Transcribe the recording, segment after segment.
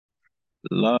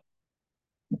La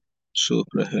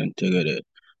Suprahentegede.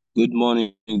 Good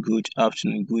morning, good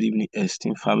afternoon, good evening,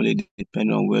 esteemed family,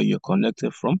 depending on where you're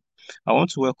connected from. I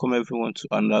want to welcome everyone to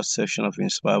another session of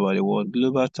Inspired by the Word,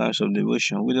 Global Times of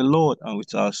Devotion with the Lord and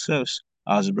with ourselves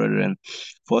as brethren.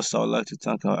 First, I would like to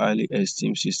thank our highly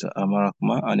esteemed sister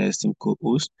Amarakma and esteemed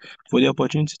co-host for the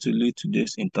opportunity to lead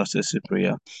today's intercessory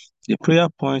prayer. The prayer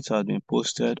points have been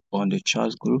posted on the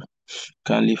chat group.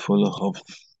 Kindly follow up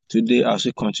today as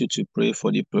we continue to pray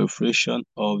for the proliferation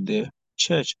of the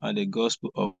church and the gospel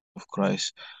of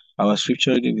Christ. Our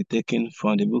scripture reading will be taken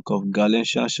from the book of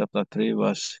Galatians chapter 3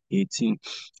 verse 18,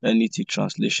 NET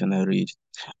translation. I read,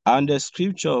 and the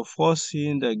scripture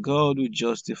foreseeing that God will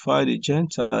justify the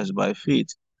Gentiles by faith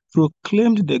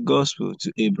proclaimed the gospel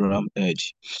to Abraham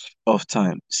edge of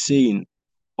time, saying,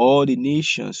 all the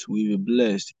nations will be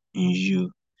blessed in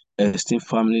you. Esteemed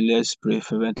family, let's pray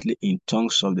fervently in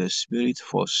tongues of the Spirit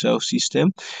for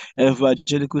self-system,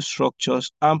 evangelical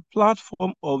structures, and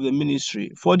platform of the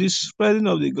ministry for the spreading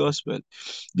of the gospel,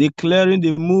 declaring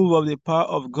the move of the power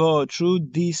of God through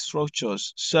these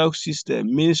structures,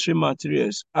 self-system, ministry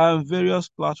materials, and various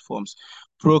platforms.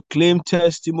 Proclaim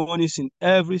testimonies in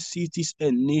every cities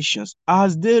and nations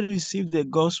as they receive the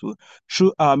gospel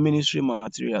through our ministry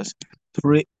materials.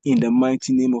 Pray in the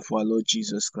mighty name of our Lord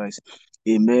Jesus Christ.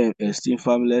 Amen. Esteemed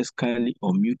family, let's kindly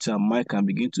unmute our mic and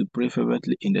begin to pray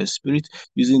fervently in the spirit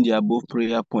using the above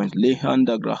prayer point.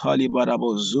 Lehanda grahali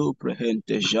barabo zo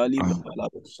prehente jali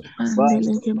bahalabo.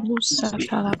 Andelege busa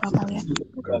chala babaya.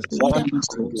 Lida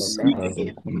bakusa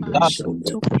lege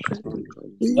masonto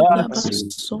Lida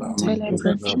bason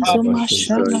telegredizo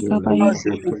mashala kabaya.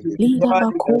 Lida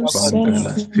bakusa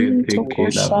lege minto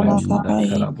koshala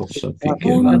kabaya.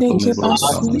 Ondege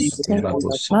basunte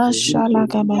mashala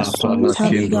gabason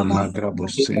taliga baya.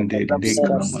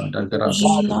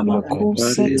 Jila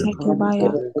bakusa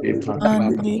tekebaya.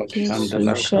 Andeke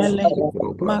sushele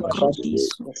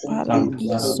makrodisu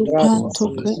paradisu panto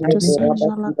greto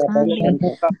sanjala kande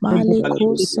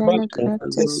maleko sele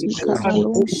grete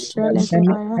sikabalon shele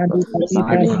gebaya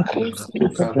maleko sele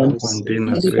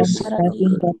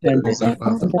paradi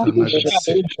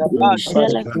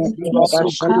shele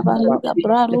gretiso kabaliga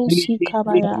braro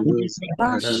sikabaya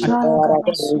mashala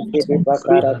gabasunte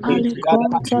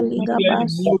alikonta liga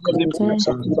basukete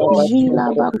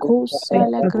jila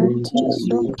bakosele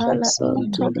gretiso pala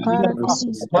unto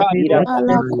paradis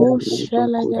ala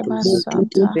koshele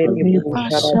gebasanta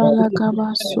mashala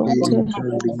gabasunte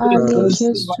ale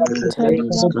kesunte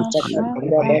liga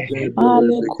bashanta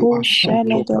ale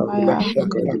koshele gebaya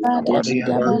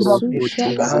adediga basu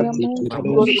shele gemuntu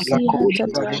kusi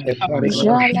hantata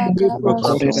jala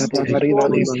gabasunte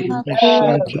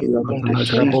Akora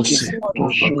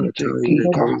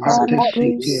kilo kutete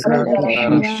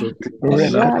Paradoselegaya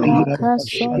Jala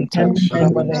Kasonte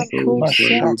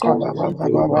Makusente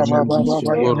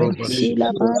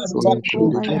Silabante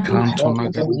Kobaya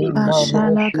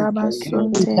Ashala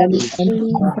Kabasonte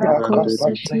Libra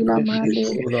Kosetila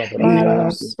Mande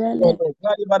Malosele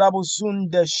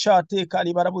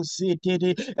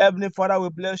Heavenly Father, we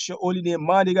bless your holy name.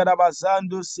 As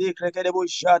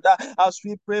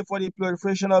we pray for the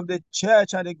purification of the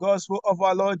church and the gospel of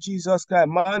our Lord Jesus Christ.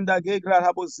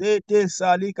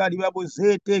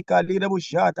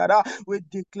 We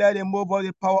declare the move of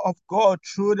the power of God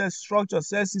through the structure,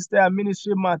 cell system, and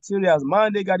ministry materials.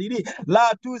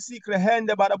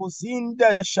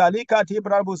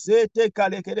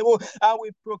 And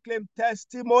we proclaim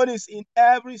testimonies in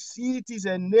every cities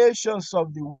and nations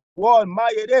of the world.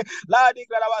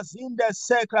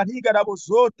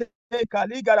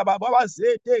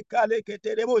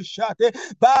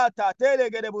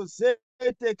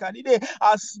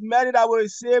 As many that will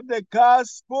receive the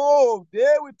gospel,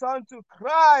 they will turn to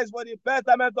Christ for the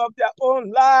betterment of their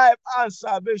own life and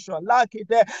salvation.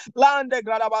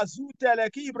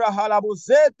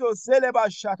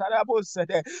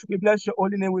 We bless your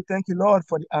holy name. We thank you, Lord,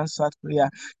 for the answered prayer.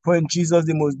 For in Jesus,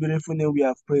 the most beautiful name, we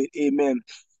have prayed. Amen.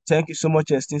 Thank you so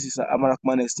much, esteemed sister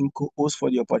Amarakman, esteemed co-host,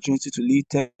 for the opportunity to lead.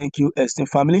 Thank you, esteemed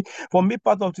family. For me,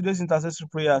 part of today's intercessory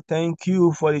prayer, thank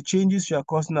you for the changes you are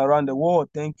causing around the world.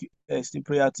 Thank you, esteemed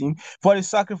prayer team, for the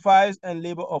sacrifice and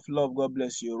labor of love. God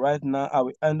bless you. Right now, I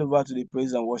will hand over to the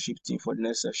praise and worship team for the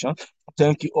next session.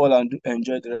 Thank you all and do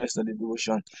enjoy the rest of the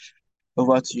devotion.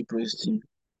 Over to you, praise team.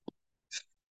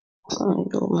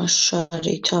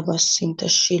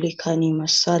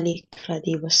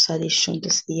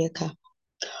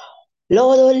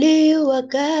 Lord, only you are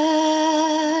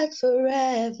God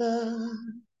forever.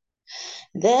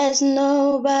 There's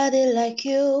nobody like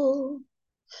you.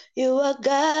 You are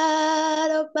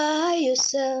God all by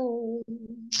yourself.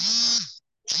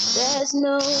 There's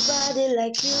nobody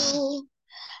like you.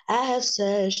 I have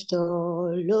searched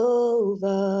all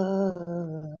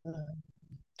over.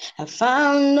 I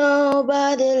found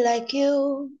nobody like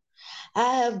you.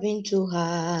 I have been too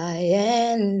high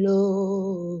and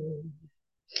low.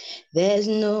 There's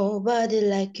nobody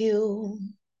like you.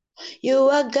 You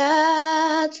are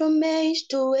God from age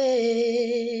to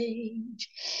age.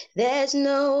 There's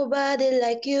nobody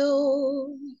like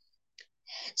you.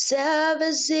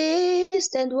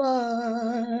 Self-existent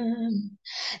one.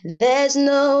 There's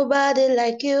nobody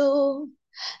like you.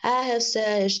 I have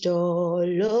searched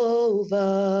all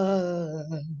over.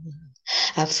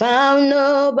 I found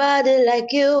nobody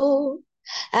like you.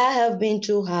 I have been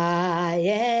too high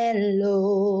and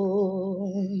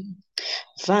low.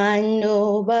 Find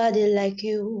nobody like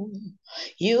you.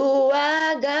 You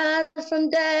are God from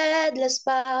deathless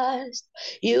past.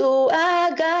 You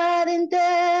are God in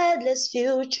deathless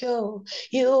future.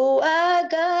 You are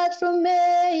God from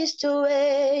age to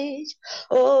age.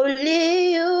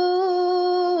 Only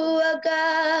you are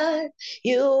God.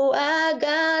 You are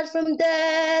God from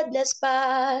deathless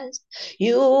past.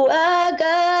 You are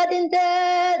God in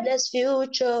deathless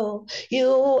future.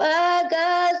 You are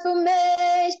God from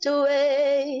age to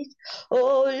age.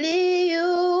 Only you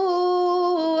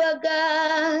are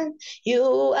God.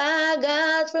 You are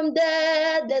God from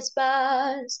deathless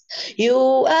past. You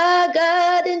are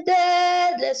God in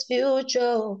deathless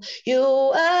future. You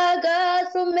are God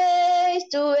from age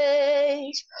to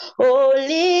age.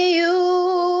 Only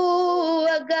you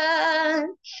are God.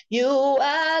 You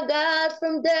are God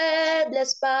from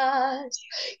deathless past.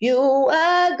 You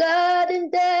are God in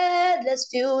deathless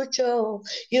future.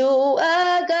 You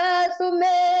are God from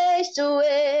age to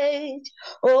age.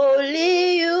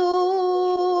 Only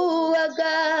you are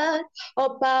God.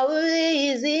 All power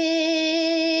is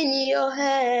in your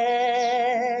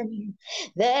hand.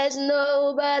 There's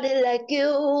nobody like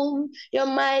you. Your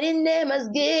mighty name has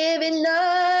given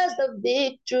us the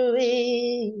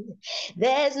victory.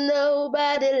 There's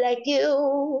nobody like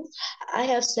you. I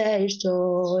have searched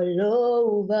all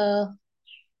over.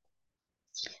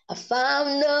 I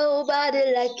found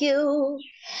nobody like you.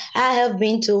 I have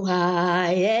been too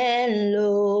high and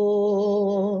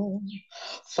low.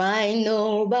 Find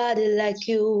nobody like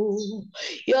you.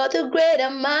 You're the great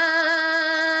and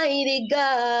mighty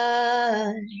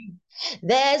God.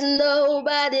 There's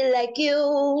nobody like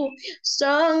you,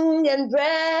 strong and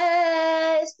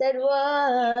breasted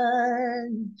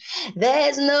one.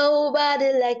 There's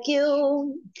nobody like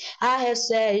you. I have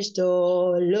searched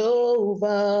all over.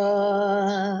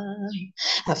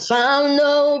 I found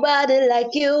nobody like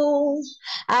you.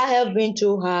 I have been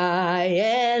too high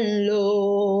and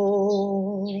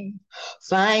low.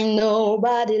 Find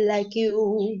nobody like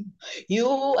you. You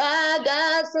are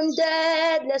God from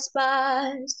deathless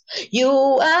past. You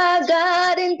are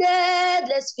God in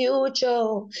deathless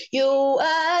future. You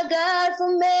are God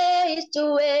from age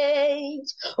to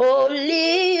age.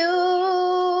 Only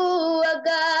you are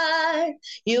God.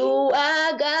 You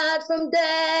are God from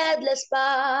deathless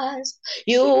past.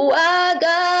 You are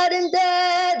God in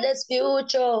deathless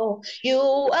future. You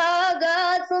are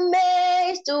God from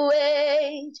age to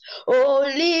age.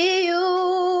 Only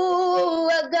you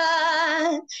are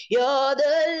God. You're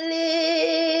the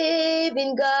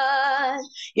living God.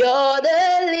 You're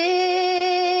the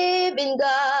living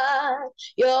God.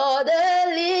 You're the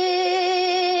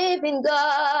living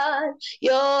God.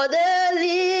 You're the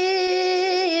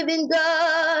living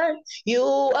God. You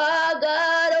are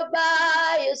God all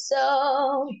by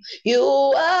yourself. You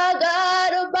are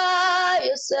God all by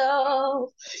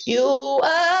yourself. You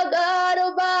are God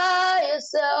all by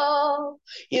yourself.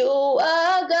 You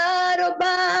are God all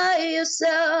by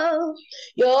yourself.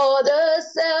 You're the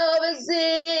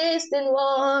self-existing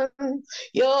one.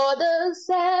 You're the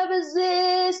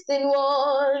self-existing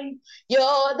one.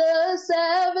 You're the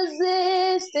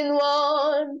self-existing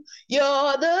one.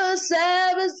 You're the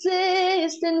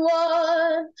self-existing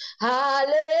one.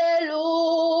 Hallelujah.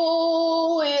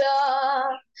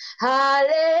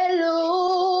 Hallelujah.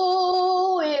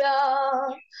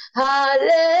 Hallelujah.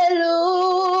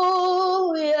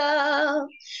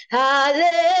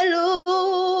 Hallelujah.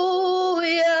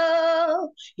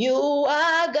 You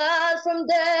are God from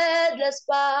deathless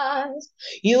past.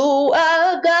 You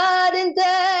are God in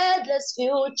deathless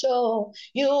future.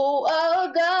 You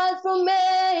are God from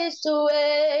age to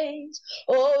age.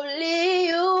 Only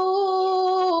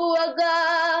you are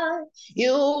God.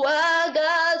 You are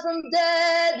God from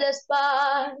deathless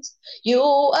past. You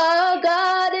are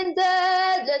God in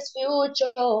deathless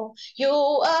future. You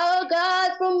are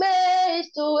God from age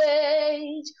to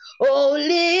age.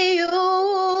 Only you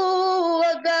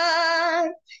are God.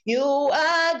 You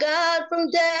are God. from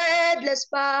deathless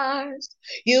past.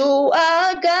 You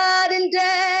are God in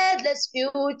deathless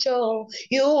future.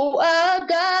 You are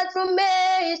God from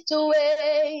age to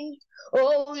age.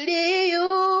 Only you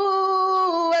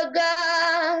are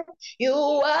God. You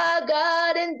are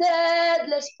God in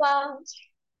deathless past.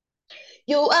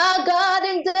 You are God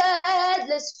in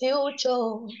deathless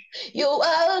future. You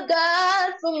are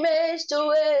God from age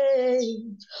to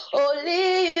age.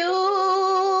 Only you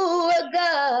are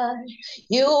God.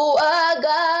 You are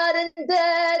God in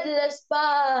deathless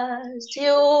past.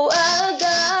 You are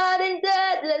God in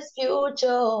deathless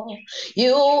future.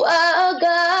 You are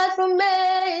God from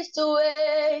age to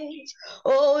age.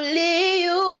 Only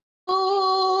you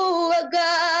are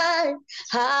God.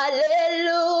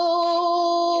 Hallelujah.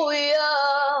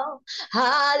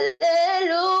 Hallelujah.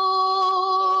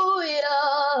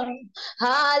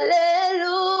 Hallelujah.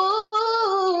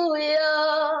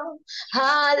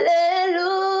 Hallelujah.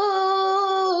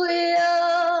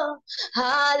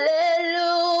 Hallelujah.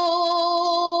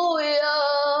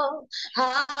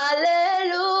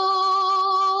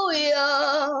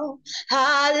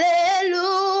 Hallelujah.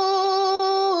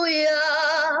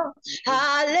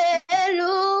 Hallelujah.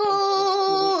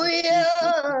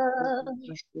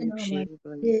 Hallelujah.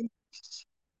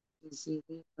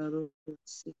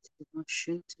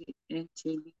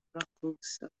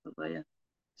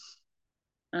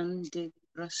 Ande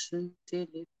rasunte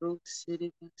le prosiri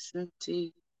basunte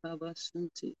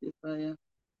babasunte lebaya.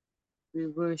 We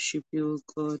worship you, O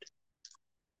God.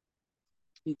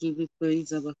 We give you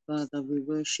praise, our Father. We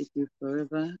worship you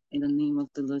forever in the name of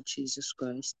the Lord Jesus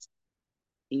Christ.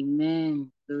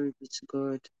 Amen. Glory be to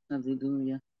God.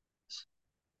 Hallelujah.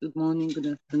 Good morning, good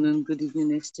afternoon, good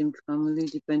evening, esteemed family,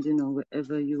 depending on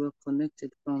wherever you are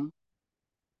connected from.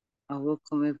 I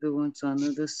welcome everyone to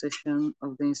another session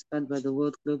of the Inspired by the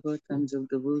Word Global Times of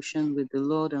Devotion with the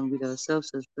Lord and with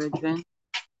ourselves as brethren.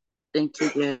 Thank you,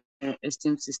 dear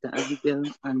esteemed Sister Abigail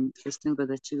and esteemed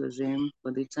Brother Chigozem,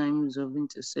 for the times of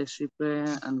intercessory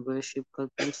prayer and worship. God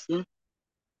bless you.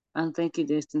 And thank you,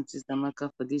 dear esteemed Sister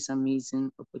Maka, for this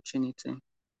amazing opportunity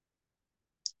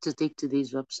to take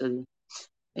today's Rhapsody.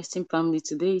 Esteemed family,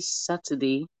 today is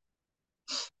Saturday.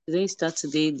 Today is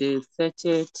Saturday, the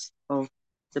 30th of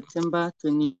September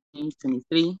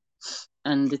 2023.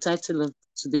 And the title of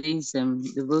today's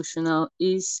devotional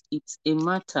is It's a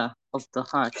Matter of the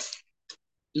Heart.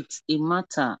 It's a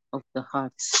matter of the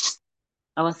heart.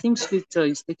 Our theme scripture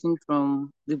is taken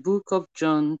from the book of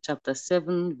John, chapter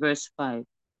 7, verse 5.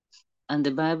 And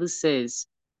the Bible says,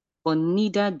 "For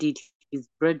neither did his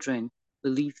brethren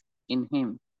believe in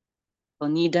him." For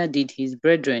neither did his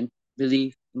brethren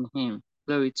believe in him.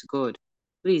 Glory to God.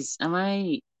 Please, am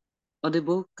I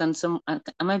audible? Am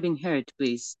I being heard,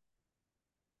 please?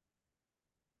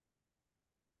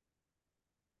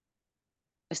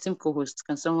 Esteemed co-host,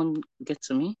 can someone get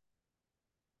to me?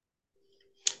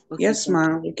 Okay, yes,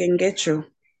 ma'am, we can get you.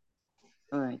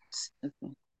 All right.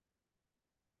 Okay.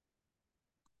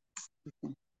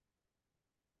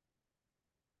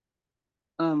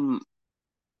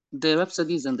 The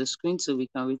Rhapsody is on the screen so we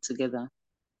can read together.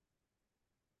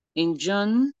 In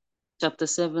John chapter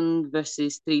 7,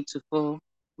 verses 3 to 4,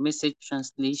 Message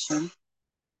translation,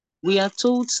 we are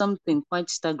told something quite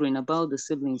staggering about the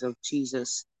siblings of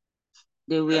Jesus.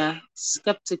 They were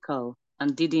skeptical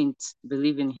and didn't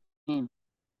believe in him.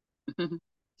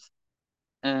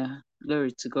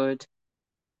 Glory to God.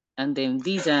 And then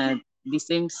these are the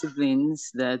same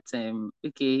siblings that,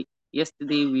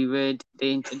 yesterday we read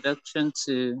the introduction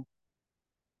to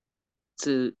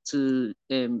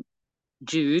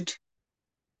Jude,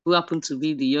 who happened to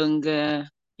be the younger.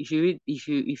 If you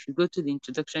go to the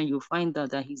introduction, you'll find out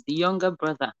that he's the younger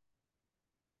brother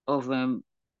of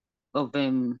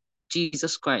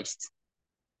Jesus Christ.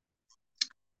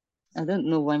 I don't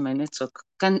know why my network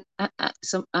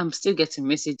I'm still getting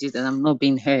messages and I'm not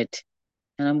being heard,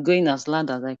 and I'm going as loud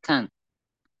as I can.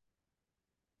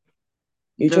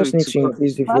 You just need to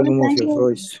increase the volume of your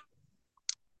voice.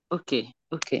 Okay.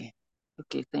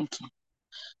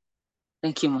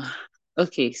 Thank you, ma.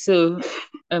 Okay, so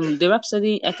the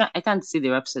Rhapsody. I can't see the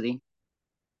Rhapsody.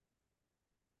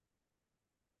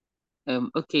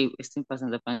 Okay, esteemed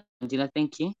person, Angela,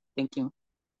 thank you,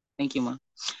 ma.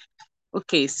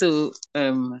 Okay, so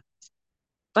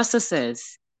Pastor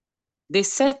says they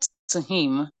said to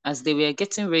him as they were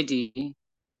getting ready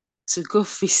to go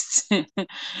feast,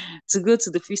 to go to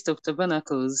the Feast of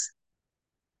Tabernacles.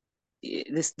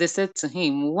 They said to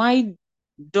him, "Why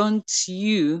don't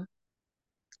you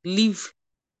leave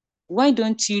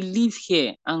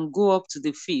here and go up to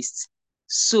the feast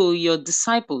so your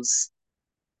disciples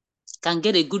can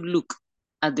get a good look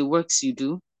at the works you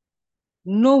do?"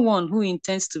 No one who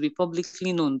intends to be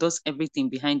publicly known does everything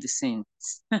behind the scenes.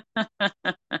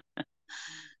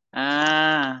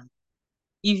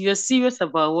 If you're serious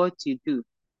about what you do,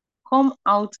 come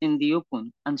out in the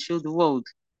open and show the world.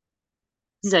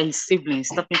 These are his siblings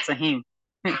talking to him.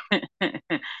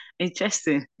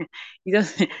 Interesting. He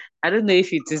doesn't, I don't know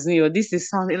if it is me or this is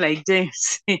sounding like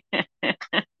James.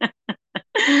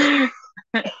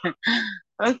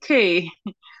 Okay.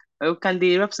 Can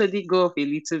the rhapsody go off a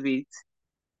little bit?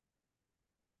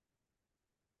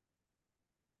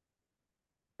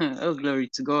 Oh, glory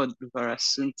to God.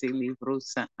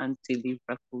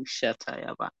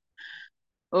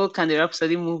 Oh, can the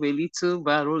rhapsody move a little?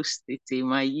 Barostete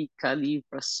mayika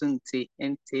libra sunte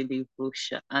ente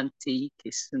librosha ante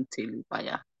ike sunte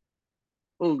libaya.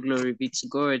 Oh, glory be to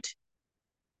God.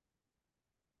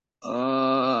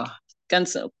 Can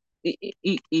so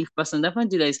if Pastor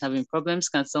Dapandula is having problems,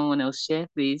 can someone else share,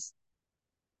 please?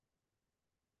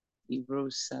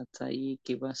 Librosa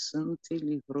taike basunte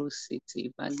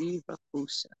librosete balibra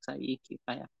kusha taike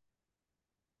baya.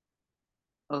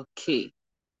 Okay.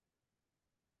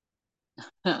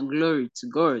 Glory to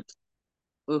God.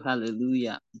 Oh,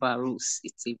 hallelujah. Barus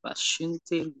ite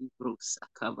bashunte librosa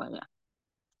kabaya.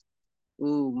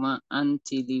 Oh, ma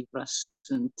ante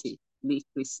librasunte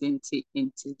liquisente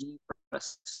ente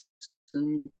librasunte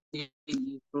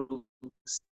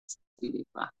librosa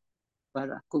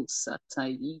barakusa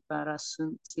tai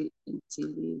barasunte ente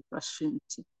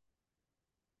librasunte.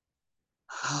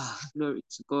 Glory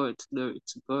to God. Glory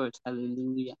to God.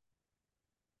 Hallelujah.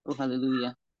 Oh,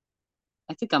 hallelujah.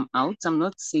 I think I'm out. I'm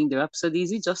not seeing the rhapsody.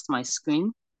 Is it just my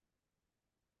screen?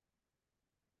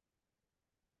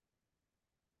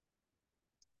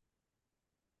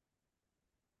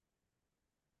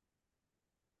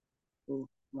 Oh,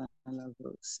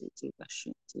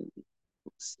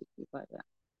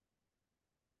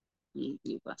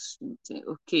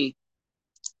 okay.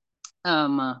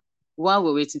 While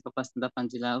we're waiting for Pastor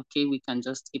Dapandila, okay, we can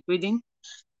just keep reading.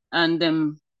 And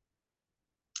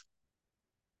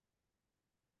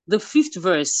the 5th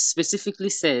verse specifically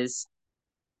says,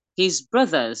 his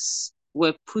brothers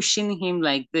were pushing him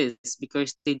like this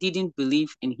because they didn't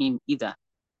believe in him either.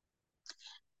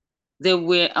 They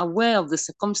were aware of the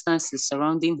circumstances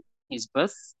surrounding his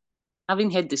birth,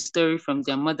 having heard the story from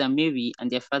their mother Mary and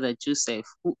their father Joseph,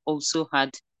 who also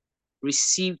had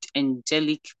received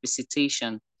angelic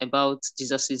visitation about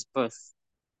Jesus' birth.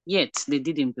 Yet they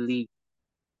didn't believe.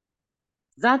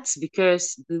 That's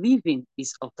because believing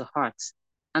is of the heart.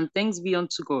 And thanks be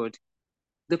unto God,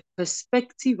 the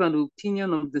perspective and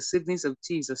opinion of the siblings of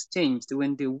Jesus changed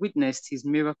when they witnessed his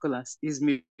miraculous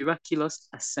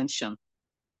ascension.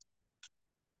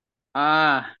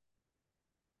 That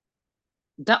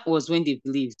was when they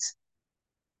believed.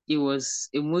 It was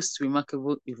a most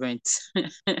remarkable event.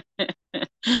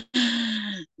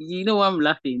 You know why I'm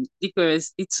laughing?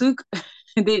 Because it took,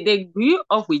 they grew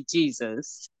up with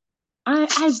Jesus. I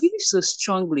believe so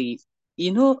strongly,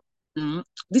 you know,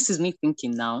 this is me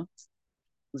thinking now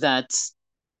that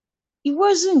it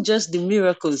wasn't just the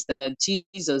miracles that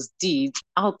Jesus did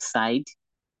outside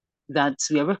that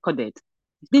were recorded.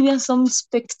 There were some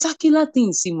spectacular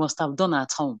things he must have done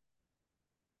at home.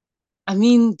 I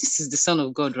mean, this is the Son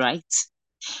of God, right?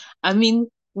 I mean,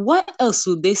 what else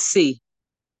would they say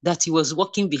that he was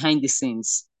working behind the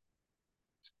scenes?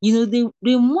 You know,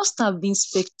 they must have been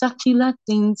spectacular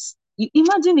things.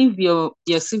 Imagine if your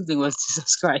sibling was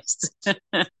Jesus Christ.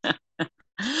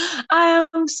 I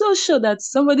am so sure that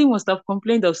somebody must have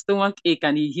complained of stomach ache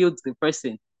and he healed the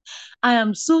person. I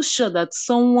am so sure that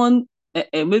someone,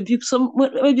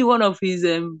 maybe one of his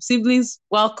siblings,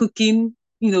 while cooking,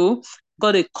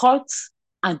 got a cut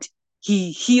and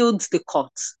he healed the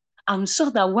cut. I'm sure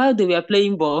that while they were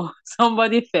playing ball,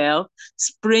 somebody fell,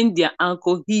 sprained their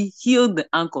ankle, he healed the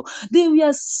ankle. They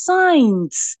were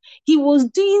signs. He was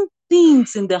doing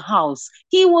things in the house.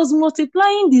 He was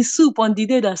multiplying the soup on the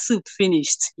day that soup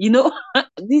finished.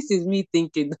 This is me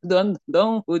thinking. Don't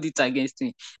hold it against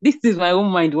me. This is my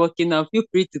own mind working now. Feel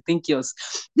free to think yours.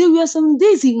 There were some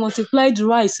days he multiplied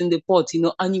rice in the pot,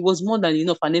 and it was more than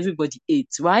enough and everybody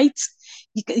ate, right?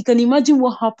 You can imagine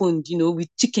what happened, with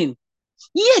chicken.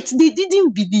 Yet they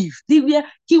didn't believe.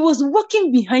 He was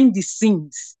working behind the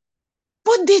scenes,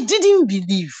 but they didn't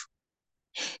believe.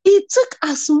 It took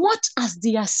as much as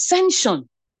the ascension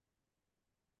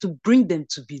to bring them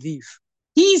to believe.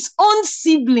 His own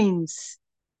siblings,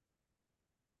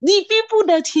 the people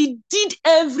that he did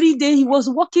every day, he was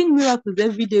working miracles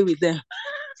every day with them.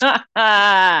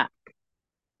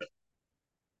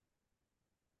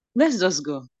 Let's just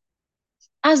go.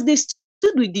 As they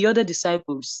stood with the other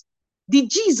disciples, The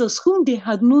Jesus whom they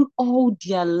had known all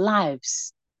their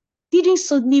lives didn't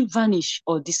suddenly vanish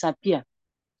or disappear.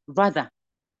 Rather,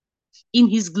 in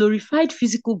his glorified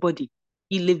physical body,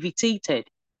 he levitated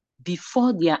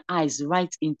before their eyes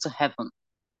right into heaven.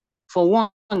 For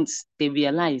once, they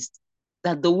realized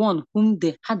that the one whom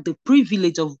they had the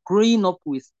privilege of growing up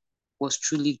with was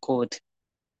truly God.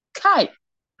 Kai,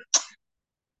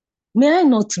 may I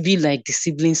not be like the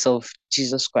siblings of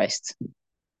Jesus Christ?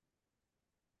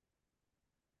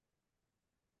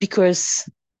 Because,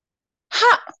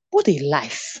 what a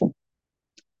life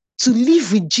to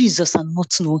live with Jesus and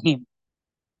not know him.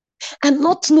 And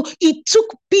not know, it took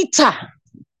Peter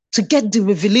to get the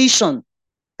revelation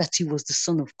that he was the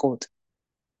Son of God,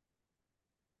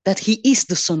 that he is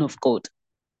the Son of God.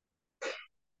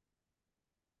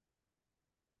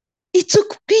 It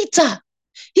took Peter.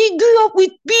 He grew up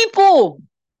with people.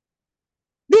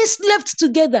 They slept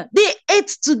together. They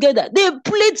ate together. They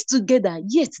played together,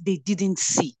 yet they didn't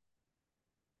see.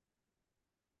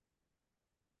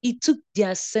 It took the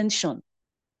ascension.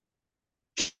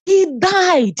 He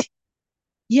died,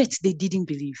 yet they didn't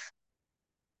believe.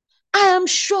 I am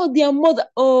sure their mother,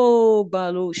 oh,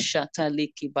 Balo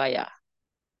Shataleki Baya.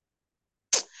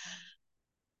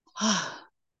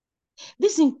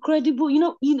 This incredible,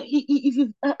 if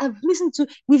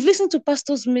we've listened to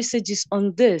pastors' messages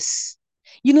on this.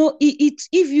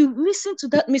 If you listen to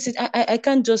that message, I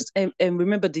can't just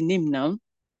remember the name now,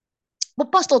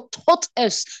 but pastor taught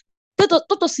us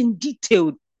in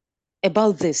detail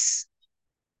about this,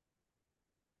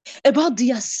 about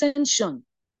the ascension.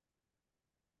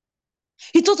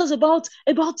 He taught us about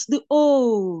the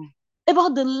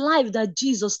life that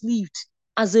Jesus lived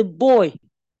as a boy,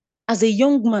 as a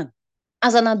young man,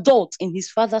 as an adult in his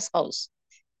father's house,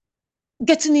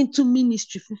 getting into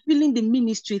ministry, fulfilling the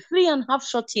ministry, 3.5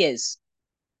 short years.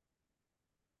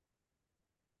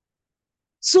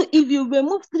 So if you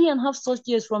remove 3.5 short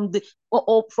years from the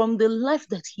life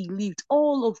that he lived,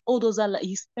 all those are like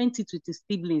he spent it with his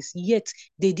siblings, yet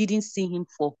they didn't see him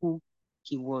for who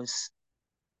he was.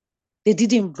 They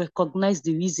didn't recognize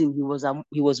the reason he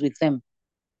was with them.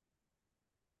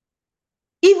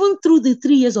 Even through the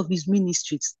 3 years of his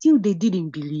ministry, still they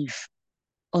didn't believe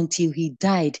until he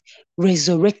died,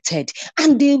 resurrected,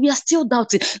 and they were still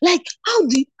doubting. Like, how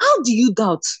do you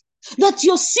doubt that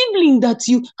your sibling how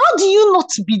do you not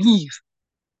believe?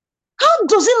 How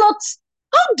do you not,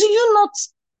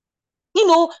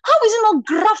 how is it not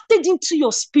grafted into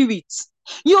your spirit?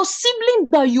 Your sibling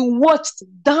that you watched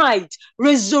died,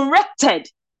 resurrected,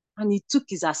 and he took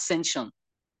his ascension.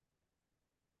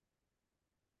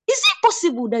 Is it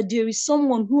possible that there is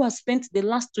someone who has spent the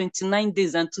last 29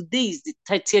 days and today is the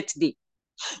 30th day?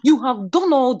 You have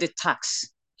done all the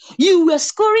tasks. You were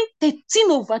scoring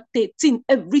 13/13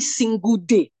 every single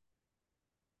day.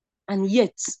 And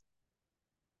yet,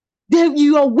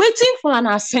 you are waiting for an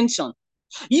ascension.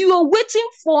 You are waiting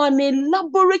for an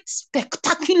elaborate,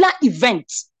 spectacular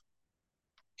event.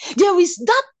 There is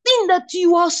that thing that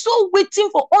you are so waiting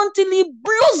for until it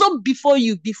blows up before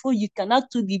you can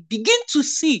actually begin to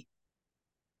see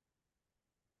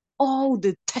all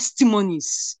the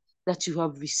testimonies that you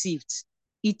have received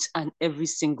each and every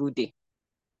single day.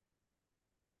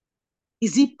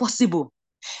 Is it possible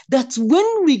that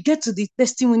when we get to the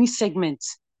testimony segment,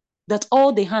 that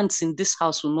all the hands in this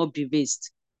house will not be raised?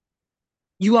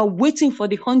 You are waiting for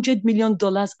the $100 million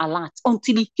alert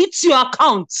until it hits your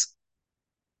account.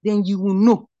 Then you will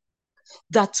know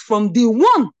that from day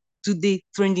 1 to day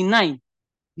 29,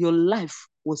 your life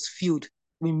was filled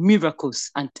with miracles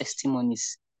and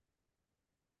testimonies.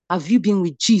 Have you been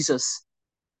with Jesus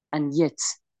and yet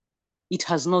it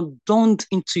has not dawned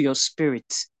into your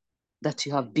spirit that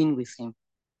you have been with him?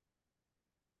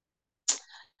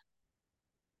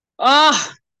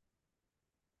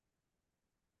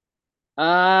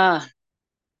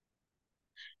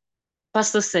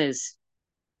 Pastor says,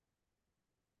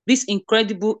 this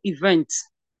incredible event,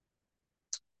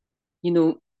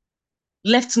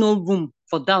 left no room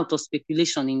for doubt or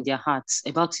speculation in their hearts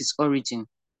about his origin.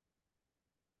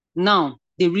 Now,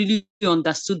 they really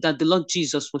understood that the Lord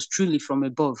Jesus was truly from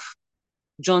above.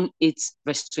 John 8,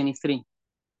 verse 23.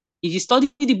 If you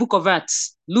study the book of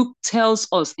Acts, Luke tells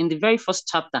us in the very first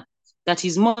chapter that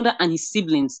his mother and his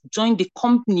siblings joined the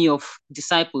company of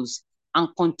disciples and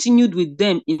continued with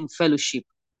them in fellowship.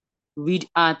 Read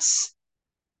Acts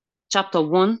chapter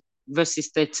 1, verses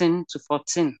 13 to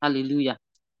 14. Hallelujah.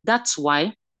 That's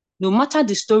why, no matter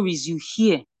the stories you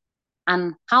hear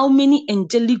and how many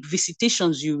angelic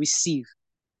visitations you receive,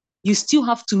 you still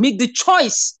have to make the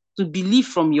choice to believe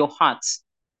from your heart.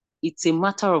 It's a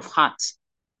matter of heart.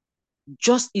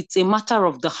 It's a matter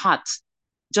of the heart.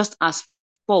 just as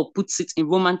Paul puts it in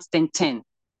Romans 10:10,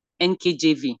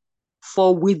 NKJV.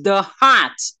 For with the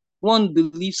heart one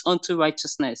believes unto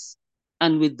righteousness,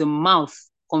 and with the mouth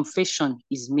confession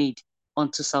is made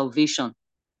unto salvation.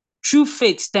 True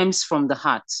faith stems from the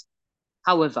heart.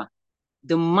 However,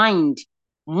 the mind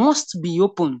must be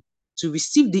open to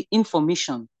receive the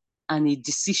information, and a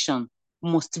decision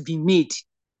must be made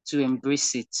to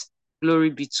embrace it. Glory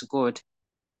be to God.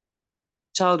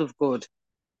 Child of God,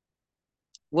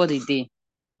 what a day,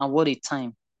 and what a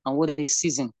time, and what a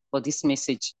season for this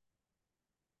message.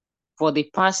 For the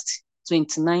past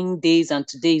 29 days, and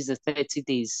today is the 30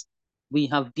 days, we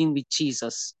have been with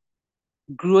Jesus,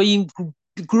 growing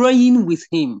with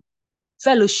him,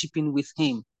 fellowshipping with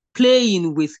him,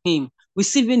 playing with him,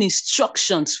 receiving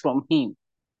instructions from him,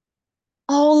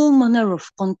 all manner of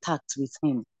contact with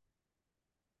him.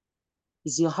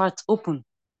 Is your heart open?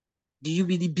 Do you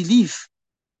really believe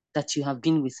that you have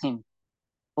been with him?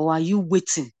 Or are you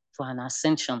waiting for an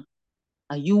ascension?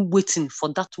 Are you waiting for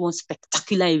that one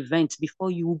spectacular event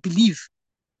before you believe?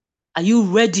 Are you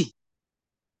ready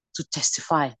to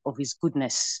testify of his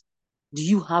goodness? Do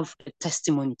you have a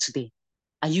testimony today?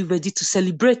 Are you ready to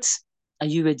celebrate? Are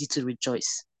you ready to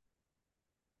rejoice?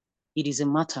 It is a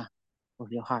matter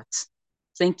of your heart.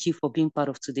 Thank you for being part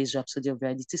of today's Rhapsody of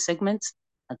Reality segment.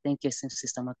 And thank you, esteemed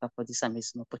Sister Maka, for this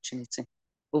amazing opportunity.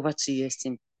 Over to you,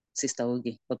 esteemed Sister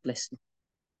Oge. God bless you.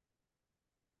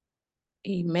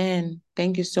 Amen.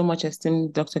 Thank you so much,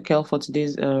 esteemed Dr. Kel, for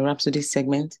today's Rhapsody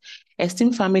segment.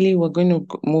 Esteemed family, we're going to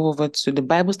move over to the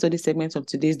Bible study segment of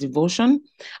today's devotion.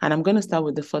 And I'm going to start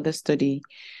with the further study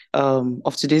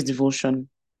of today's devotion.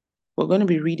 We're going to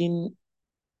be reading,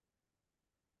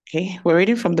 we're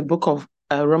reading from the book of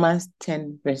Romans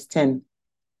 10, verse 10.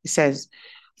 It says,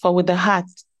 "For with the heart,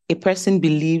 a person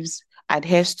believes,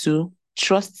 adheres to,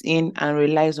 trusts in, and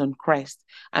relies on Christ,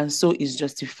 and so is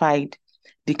justified,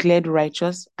 declared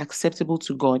righteous, acceptable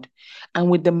to God. And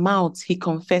with the mouth, he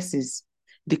confesses,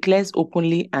 declares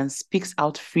openly, and speaks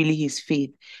out freely his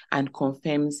faith, and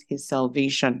confirms his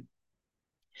salvation."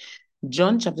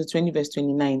 John chapter 20, verse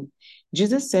 29,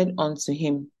 Jesus said to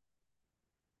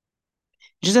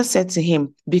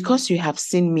him, "Because you have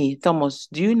seen me, Thomas,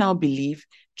 do you now believe?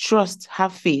 Trust,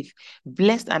 have faith.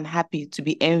 Blessed and happy to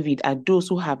be envied are those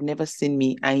who have never seen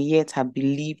me and yet have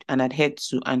believed and adhered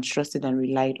to and trusted and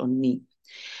relied on me."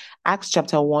 Acts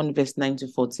chapter 1, verse 9 to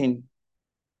 14.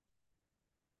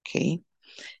 Okay.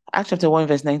 Acts chapter 1,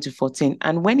 verse 9 to 14.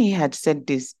 "And when he had said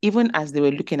this, even as they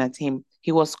were looking at him,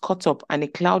 he was caught up, and a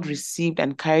cloud received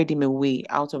and carried him away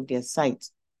out of their sight.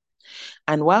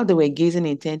 And while they were gazing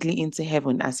intently into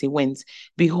heaven as he went,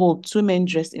 behold, two men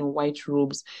dressed in white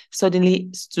robes suddenly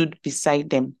stood beside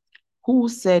them, who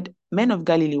said, 'Men of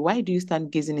Galilee, why do you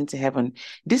stand gazing into heaven?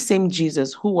 This same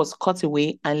Jesus who was caught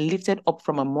away and lifted up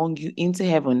from among you into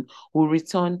heaven will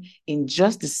return in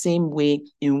just the same way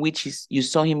in which you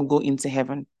saw him go into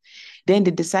heaven.' Then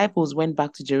the disciples went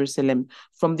back to Jerusalem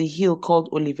from the hill called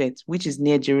Olivet, which is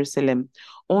near Jerusalem,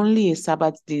 only a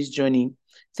Sabbath day's journey,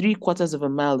 3/4 of a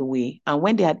mile away. And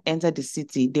when they had entered the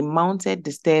city, they mounted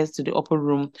the stairs to the upper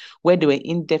room where they were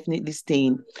indefinitely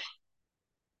staying.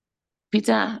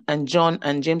 Peter and John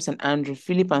and James and Andrew,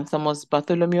 Philip and Thomas,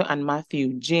 Bartholomew and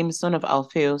Matthew, James, son of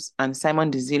Alphaeus, and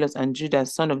Simon the Zealot, and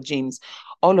Judas, son of James,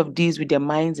 all of these with their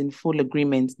minds in full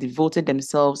agreement, devoted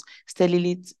themselves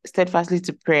steadfastly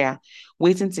to prayer,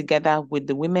 waiting together with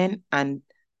the women and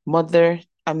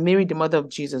Mary, the mother of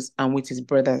Jesus, and with his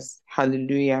brothers.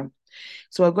 Hallelujah.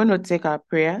 So we're going to take our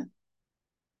prayer.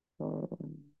 So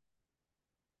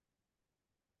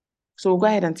we'll go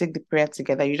ahead and take the prayer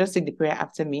together. You just take the prayer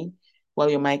after me while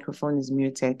your microphone is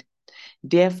muted.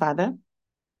 Dear Father,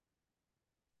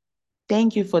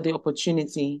 thank you for the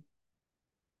opportunity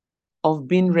of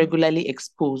being regularly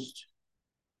exposed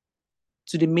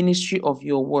to the ministry of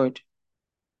your word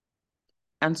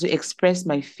and to express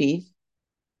my faith.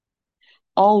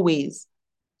 Always,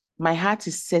 my heart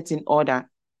is set in order,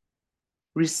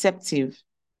 receptive,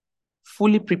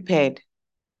 fully prepared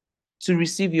to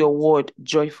receive your word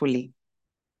joyfully.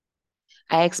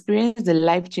 I experience the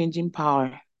life-changing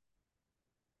power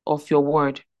of your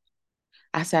word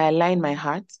as I align my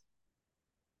heart,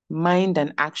 mind,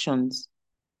 and actions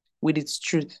with its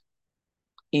truth.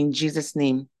 In Jesus'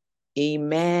 name,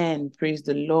 amen. Praise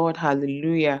the Lord.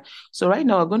 Hallelujah. So right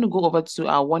now, we're going to go over to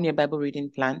our one-year Bible reading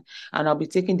plan, and I'll be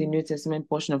taking the New Testament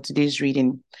portion of today's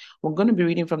reading. We're going to be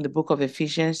reading from the book of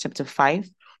Ephesians chapter 5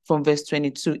 from verse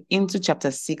 22 into chapter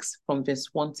 6 from verse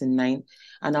 1 to 9,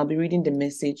 and I'll be reading the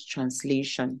Message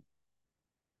translation.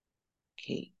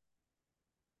 Okay.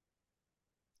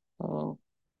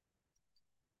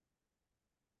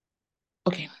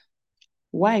 Okay.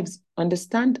 Wives,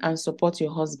 understand and support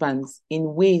your husbands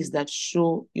in ways that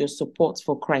show your support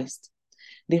for Christ.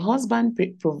 The husband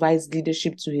provides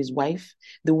leadership to his wife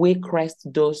the way Christ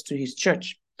does to his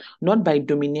church, not by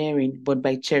domineering, but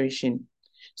by cherishing.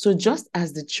 So just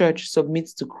as the church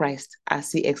submits to Christ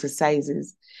as he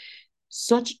exercises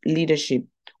such leadership,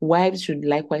 wives should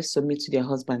likewise submit to their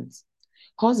husbands.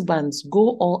 Husbands,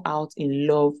 go all out in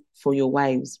love for your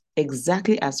wives,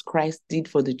 exactly as Christ did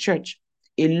for the church,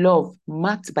 a love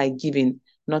marked by giving,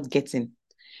 not getting.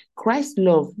 Christ's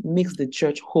love makes the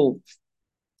church whole.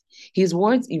 His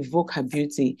words evoke her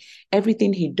beauty.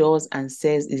 Everything he does and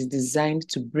says is designed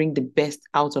to bring the best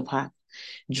out of her,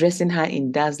 dressing her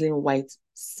in dazzling white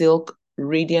silk,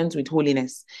 radiant with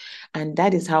holiness. And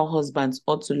that is how husbands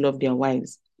ought to love their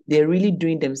wives. They're really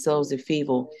doing themselves a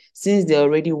favor since they're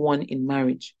already one in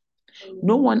marriage.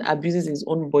 No one abuses his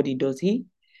own body, does he?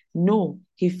 No,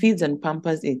 he feeds and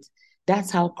pampers it.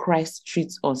 That's how Christ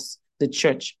treats us, the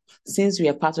church, since we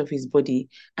are part of his body.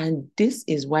 And this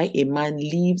is why a man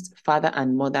leaves father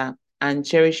and mother and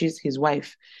cherishes his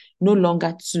wife. No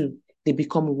longer two, they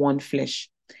become one flesh.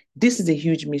 This is a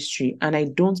huge mystery, and I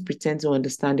don't pretend to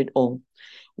understand it all.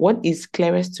 What is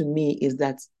clearest to me is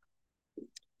that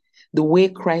the way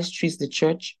Christ treats the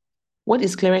church, what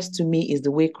is clearest to me is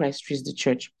the way Christ treats the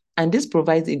church. And this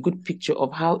provides a good picture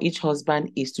of how each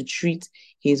husband is to treat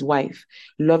his wife,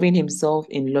 loving himself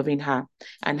in loving her,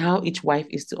 and how each wife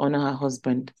is to honor her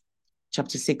husband.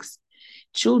 Chapter 6.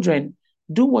 Children,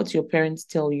 do what your parents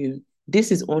tell you.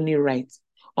 This is only right.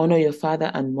 Honor your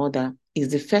father and mother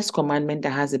is the first commandment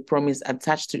that has a promise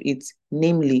attached to it,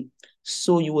 namely,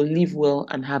 so you will live well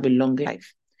and have a long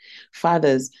life.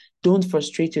 Fathers, don't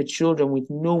frustrate your children with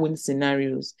no-win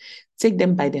scenarios. Take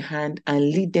them by the hand and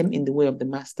lead them in the way of the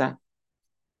master.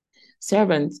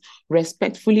 Servants,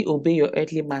 respectfully obey your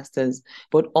earthly masters,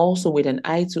 but also with an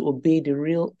eye to obeying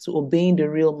the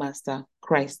real master,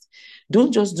 Christ.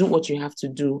 Don't just do what you have to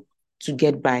do to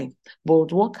get by,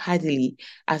 but work heartily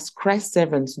as Christ's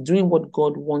servants, doing what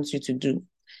God wants you to do.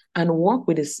 And work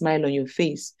with a smile on your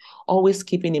face, always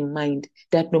keeping in mind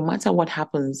that no matter what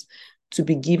happens, to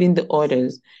be giving the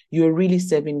orders, you're really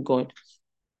serving God.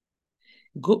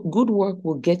 Good work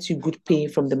will get you good pay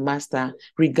from the master,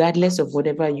 regardless of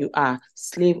whatever you are,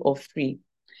 slave or free.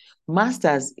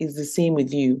 Masters is the same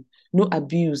with you. No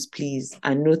abuse, please,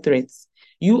 and no threats.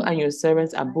 You and your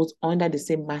servants are both under the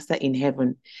same master in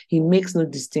heaven. He makes no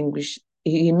distinction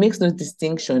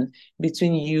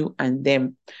between you and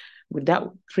them. With that,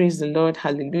 praise the Lord,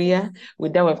 hallelujah.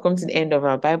 With that, we've come to the end of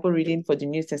our Bible reading for the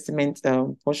New Testament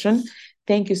portion.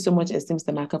 Thank you so much, esteemed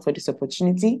Stamaka, for this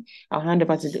opportunity. I'll hand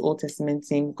over to the Old Testament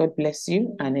team. God bless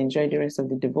you and enjoy the rest of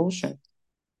the devotion.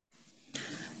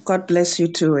 God bless you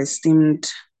too,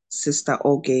 esteemed Sister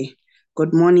Oge.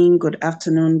 Good morning, good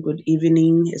afternoon, good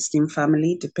evening, esteemed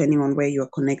family, depending on where you're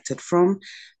connected from.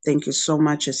 Thank you so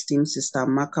much, esteemed Sister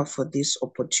Amaka, for this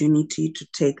opportunity to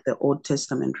take the Old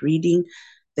Testament reading.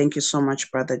 Thank you so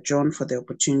much, Brother John, for the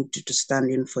opportunity to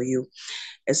stand in for you.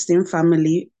 Esteemed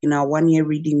family, in our one-year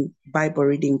Bible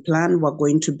reading plan, we're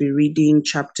going to be reading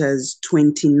chapters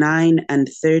 29 and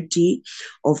 30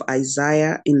 of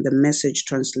Isaiah in the Message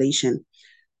translation.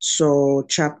 So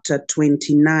chapter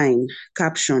 29,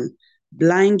 caption,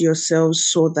 blind yourselves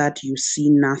so that you see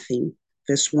nothing.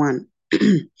 Verse 1.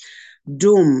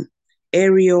 Doom,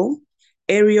 Ariel,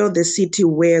 the city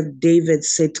where David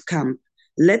set camp.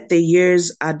 Let the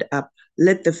years add up.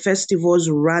 Let the festivals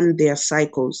run their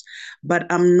cycles. But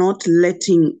I'm not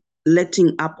letting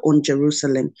up on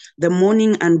Jerusalem. The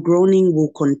mourning and groaning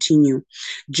will continue.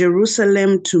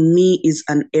 Jerusalem to me is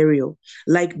an Ariel.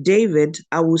 Like David,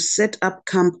 I will set up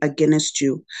camp against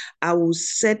you. I will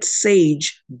set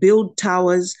sage, build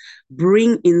towers,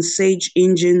 bring in sage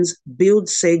engines, build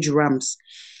sage ramps.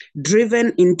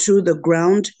 Driven into the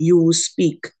ground, you will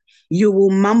speak. You will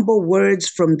mumble words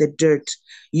from the dirt,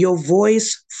 your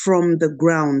voice from the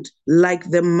ground, like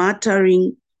the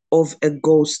muttering of a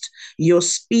ghost. Your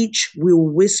speech will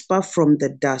whisper from the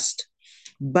dust.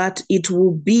 But it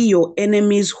will be your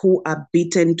enemies who are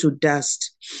beaten to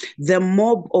dust, the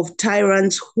mob of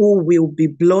tyrants who will be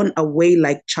blown away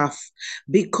like chaff,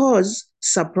 because,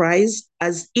 surprise,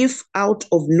 as if out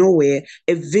of nowhere,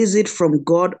 a visit from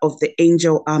God of the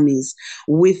angel armies,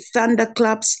 with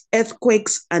thunderclaps,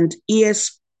 earthquakes, and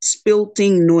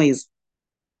ear-splitting noise,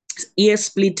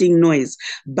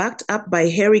 backed up by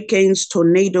hurricanes,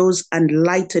 tornadoes, and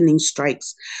lightning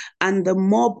strikes, and the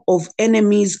mob of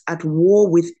enemies at war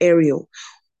with Ariel,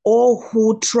 all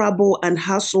who trouble and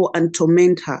hustle and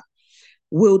torment her,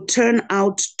 will turn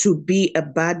out to be a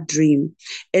bad dream,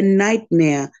 a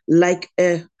nightmare, like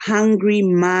a hungry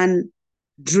man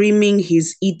dreaming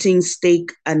he's eating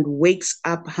steak and wakes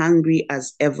up hungry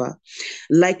as ever.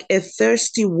 Like a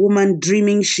thirsty woman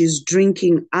dreaming she's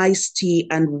drinking iced tea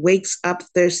and wakes up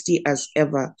thirsty as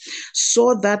ever.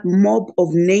 Saw that mob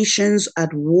of nations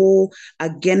at war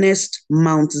against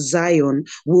Mount Zion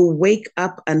will wake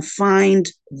up and find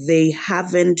they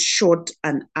haven't shot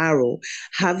an arrow,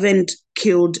 haven't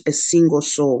killed a single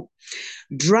soul.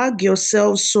 Drag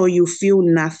yourselves so you feel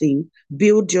nothing.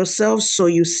 Build yourselves so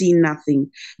you see nothing.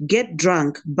 Get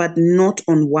drunk, but not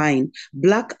on wine.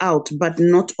 Black out, but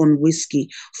not on whiskey.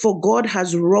 For God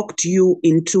has rocked you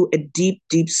into a deep,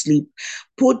 deep sleep.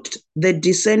 Put the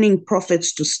discerning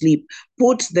prophets to sleep.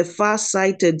 Put the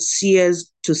far-sighted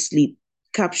seers to sleep.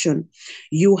 Caption: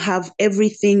 you have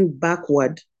everything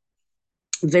backward.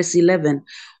 Verse 11,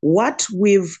 what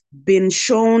we've been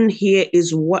shown here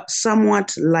is what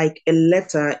somewhat like a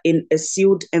letter in a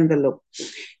sealed envelope.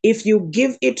 If you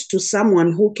give it to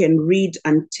someone who can read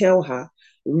and tell her,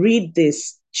 read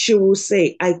this, she will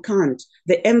say, I can't.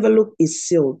 The envelope is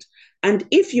sealed. And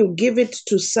if you give it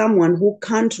to someone who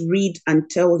can't read and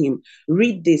tell him,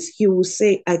 read this, he will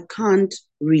say, I can't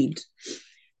read.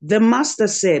 The master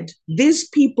said, these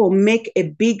people make a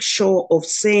big show of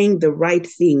saying the right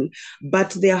thing,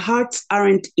 but their hearts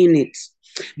aren't in it.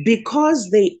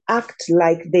 Because they act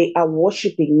like they are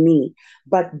worshiping me,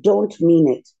 but don't mean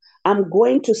it. I'm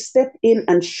going to step in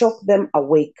and shock them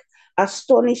awake,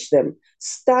 astonish them,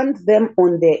 stand them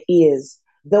on their ears.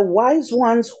 The wise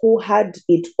ones who had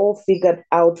it all figured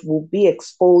out will be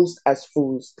exposed as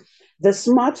fools. The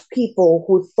smart people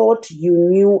who thought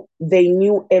they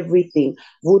knew everything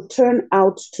will turn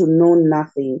out to know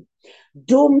nothing.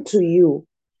 Doom to you.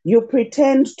 You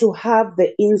pretend to have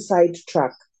the inside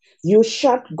track. You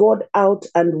shut God out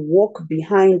and walk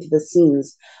behind the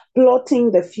scenes,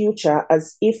 plotting the future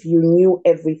as if you knew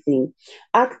everything,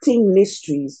 acting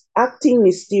mysterious,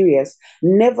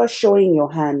 never showing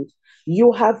your hand.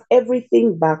 You have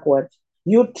everything backward.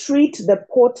 You treat the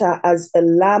potter as a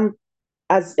lamp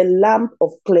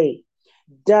of clay.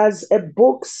 Does a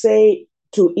book say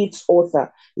to its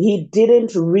author, he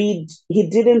didn't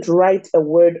write a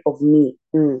word of me?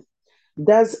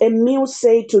 Does a meal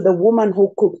say to the woman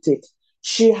who cooked it,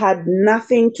 she had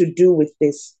nothing to do with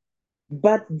this?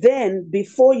 But then,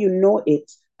 before you know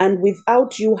it, and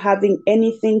without you having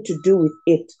anything to do with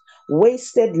it,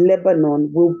 wasted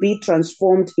Lebanon will be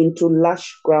transformed into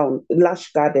lush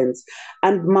gardens,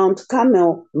 and Mount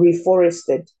Carmel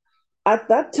reforested. At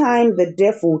that time, the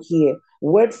deaf will hear,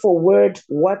 word for word,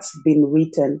 what's been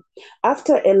written.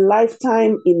 After a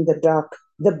lifetime in the dark,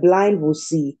 the blind will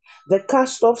see. The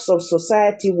cast offs of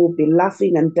society will be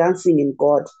laughing and dancing in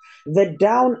God. The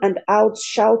down and out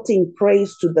shouting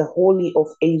praise to the Holy of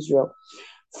Israel.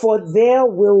 For there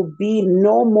will be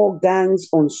no more gangs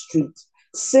on street.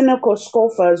 Cynical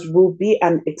scoffers will be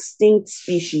an extinct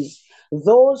species.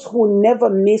 Those who never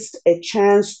missed a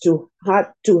chance to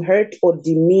hurt or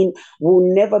demean will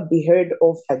never be heard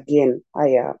of again.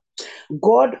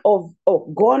 Gone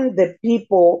the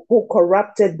people who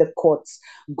corrupted the courts,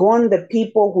 gone the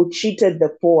people who cheated the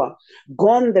poor,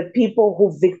 gone the people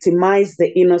who victimized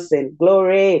the innocent.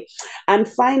 Glory. And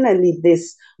finally,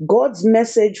 this God's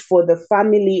message for the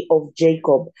family of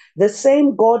Jacob, the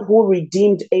same God who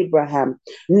redeemed Abraham.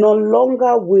 No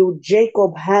longer will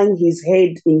Jacob hang his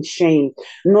head in shame,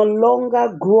 no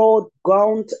longer grow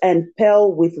gaunt and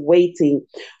pale with waiting,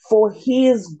 for he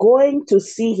is going to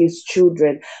see his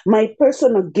children. My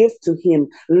personal gift to him,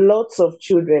 lots of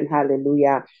children,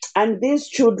 hallelujah. And these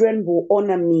children will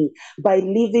honor me by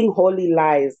living holy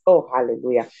lives. Oh,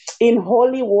 hallelujah. In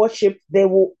holy worship, they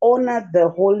will honor the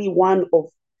Holy One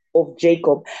of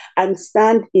Jacob and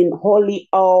stand in holy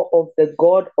awe of the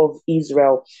God of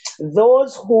Israel.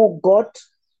 Those who got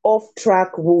off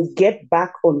track will get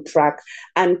back on track,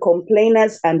 and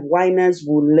complainers and whiners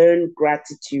will learn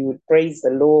gratitude. Praise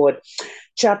the Lord.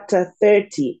 Chapter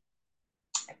 30.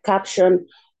 Caption: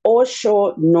 all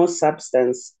show, no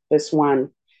substance. Verse 1.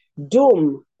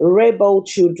 Doom, rebel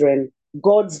children,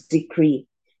 God's decree.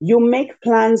 You make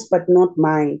plans, but not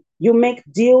mine. You make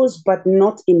deals, but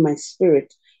not in my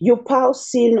spirit. You pile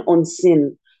sin on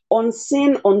sin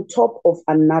on top of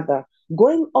another.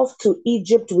 Going off to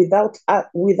Egypt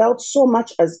without so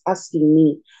much as asking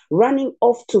me, running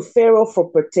off to Pharaoh for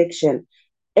protection,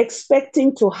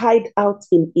 expecting to hide out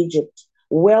in Egypt.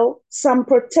 Well, some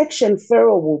protection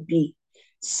Pharaoh will be.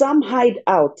 Some hide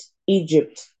out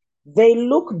Egypt. They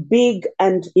look big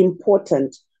and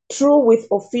important, true with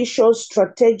officials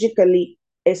strategically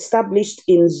established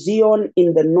in Zion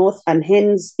in the north and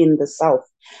hence in the south.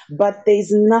 But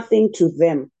there's nothing to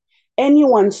them.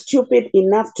 Anyone stupid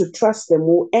enough to trust them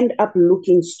will end up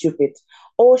looking stupid.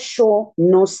 all show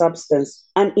no substance.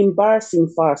 An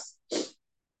embarrassing farce.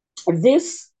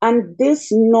 This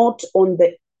note on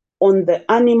the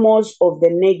animals of the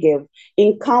Negev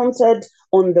encountered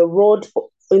on the road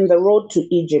in the road to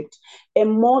Egypt, a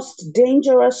most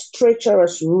dangerous,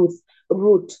 treacherous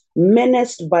route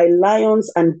menaced by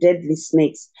lions and deadly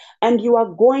snakes. And you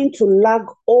are going to lug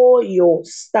all your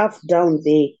stuff down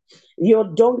there, your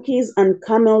donkeys and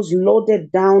camels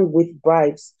loaded down with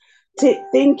bribes,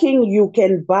 thinking you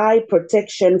can buy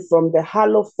protection from the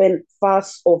hollow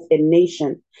farce of a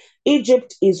nation.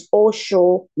 Egypt is all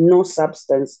show, no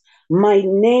substance. My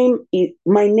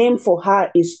name for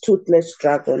her is Toothless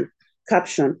Dragon.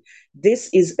 Caption: This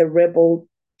is a rebel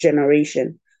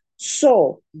generation.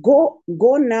 So go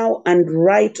now and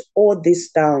write all this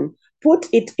down. Put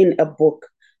it in a book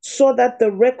so that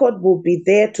the record will be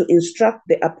there to instruct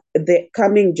the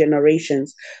coming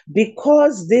generations.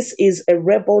 Because this is a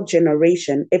rebel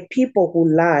generation, a people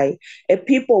who lie, a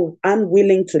people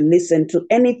unwilling to listen to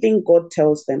anything God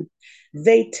tells them.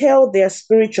 They tell their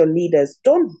spiritual leaders,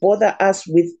 don't bother us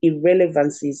with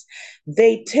irrelevancies.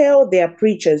 They tell their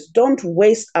preachers, don't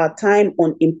waste our time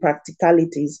on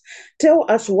impracticalities. Tell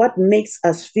us what makes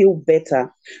us feel better.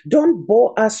 Don't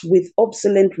bore us with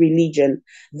obsolete religion.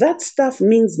 That stuff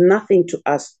means nothing to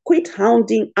us. Quit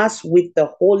hounding us with the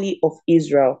Holy of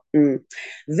Israel.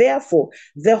 Therefore,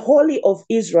 the Holy of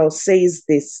Israel says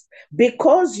this: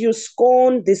 because you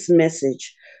scorn this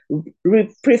message,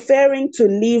 preferring to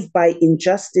live by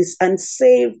injustice and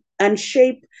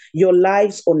shape your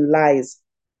lives on lies.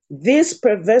 This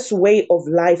perverse way of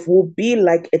life will be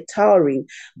like a towering,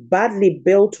 badly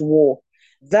built wall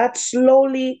that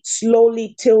slowly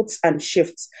tilts and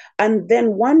shifts, and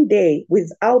then one day,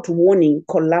 without warning,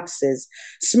 collapses,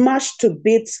 smashed to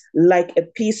bits like a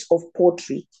piece of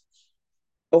pottery,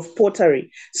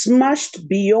 smashed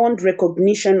beyond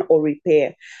recognition or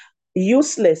repair,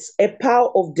 useless, a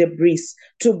pile of debris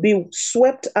to be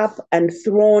swept up and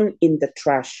thrown in the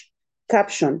trash.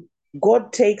 Caption: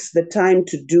 God takes the time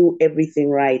to do everything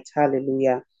right.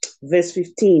 Hallelujah. Verse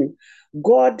 15.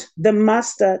 God, the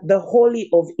Master, the Holy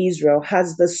of Israel,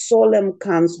 has this solemn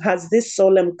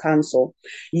counsel.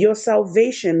 Your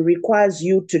salvation requires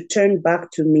you to turn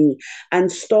back to me and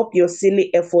stop your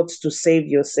silly efforts to save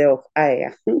yourself.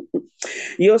 Ayah.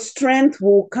 Your strength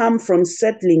will come from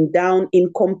settling down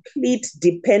in complete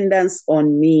dependence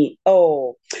on me.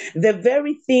 Oh, the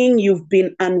very thing you've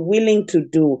been unwilling to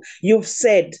do. You've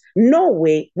said, no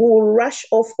way, we will rush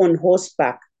off on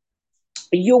horseback.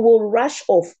 You will rush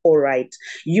off, all right.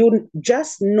 You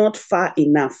just not far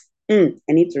enough. I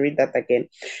need to read that again.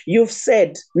 You've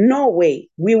said, no way,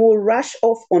 we will rush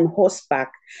off on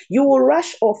horseback. You will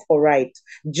rush off, all right,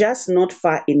 just not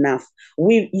far enough.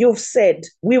 You've said,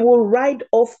 we will ride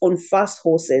off on fast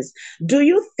horses. Do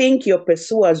you think your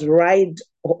pursuers ride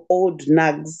old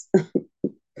nags?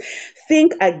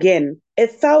 Think again.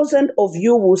 1,000 of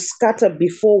you will scatter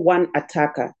before one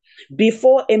attacker.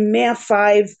 Before a mere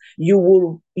 5, you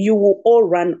will all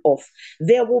run off.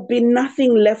 There will be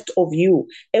nothing left of you.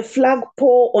 A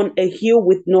flagpole on a hill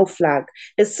with no flag.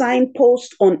 A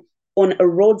signpost on a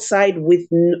roadside with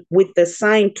the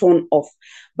sign torn off.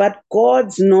 But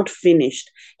God's not finished.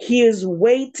 He is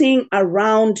waiting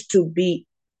around to be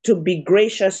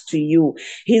gracious to you.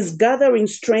 He's gathering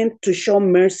strength to show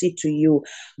mercy to you.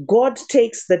 God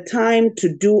takes the time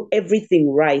to do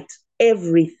everything right.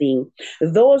 Everything.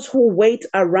 Those who wait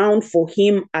around for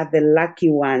him are the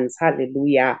lucky ones.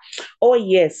 Hallelujah. Oh,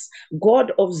 yes,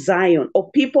 God of Zion,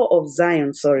 or people of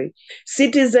Zion, sorry,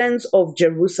 citizens of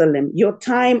Jerusalem, your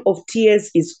time of tears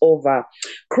is over.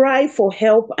 Cry for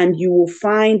help and you will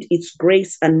find its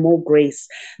grace and more grace.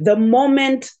 The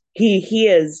moment he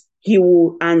hears, he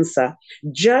will answer.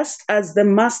 Just as the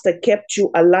Master kept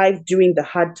you alive during the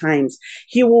hard times,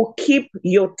 he will keep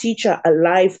your teacher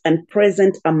alive and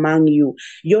present among you.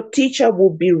 Your teacher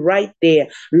will be right there,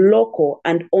 local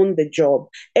and on the job,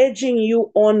 urging you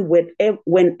on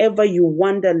whenever you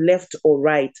wander left or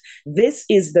right. This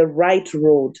is the right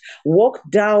road. Walk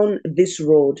down this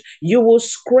road. You will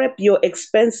scrape your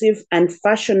expensive and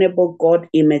fashionable God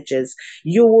images.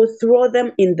 You will throw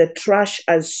them in the trash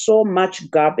as so much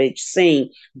garbage, saying,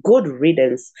 good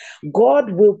riddance.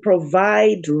 God will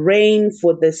provide rain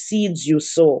for the seeds you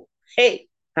sow. Hey,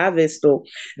 harvest.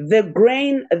 The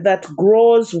grain that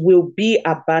grows will be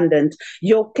abundant.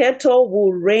 Your cattle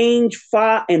will range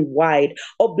far and wide,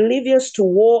 oblivious to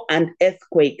war and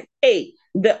earthquake. Hey,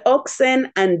 The oxen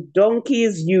and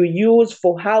donkeys you use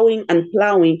for hoeing and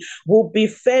plowing will be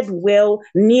fed well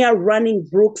near running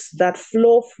brooks that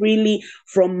flow freely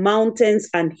from mountains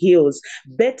and hills.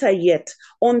 Better yet,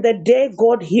 on the day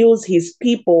God heals his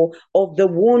people of the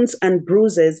wounds and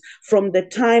bruises from the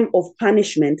time of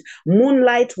punishment,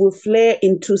 moonlight will flare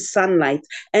into sunlight,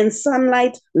 and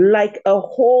sunlight, like a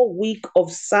whole week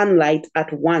of sunlight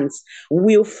at once,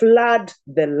 will flood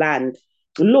the land.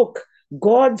 Look,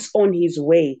 God's on his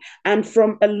way, and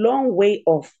from a long way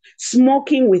off,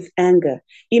 smoking with anger,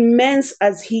 immense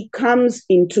as he comes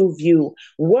into view,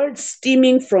 words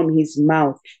steaming from his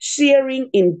mouth, shearing,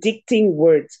 indicting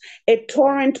words, a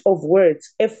torrent of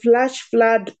words, a flash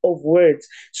flood of words,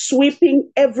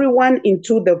 sweeping everyone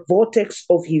into the vortex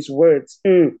of his words.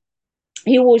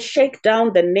 He will shake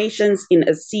down the nations in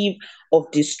a sieve of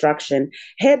destruction,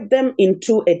 head them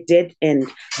into a dead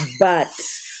end.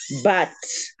 But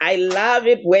I love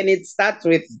it when it starts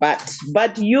with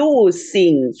but you will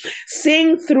sing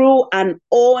through an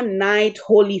all-night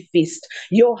holy feast.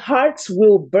 Your hearts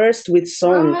will burst with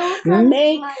song.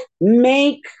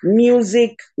 Make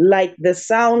music like the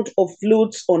sound of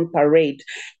flutes on parade,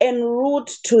 en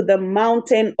route to the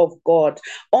mountain of God,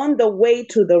 on the way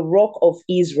to the rock of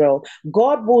Israel.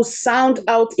 God will sound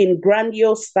out in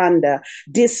grandiose thunder,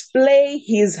 display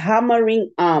his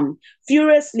hammering arm,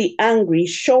 furiously angry,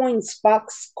 showing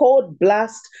sparks, cold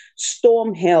blast,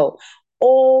 storm hell.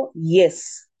 Oh,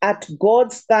 yes, at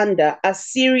God's thunder,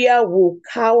 Assyria will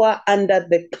cower under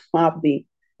the clubbing.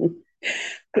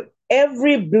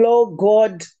 Every blow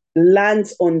God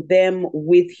lands on them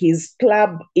with his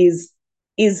club is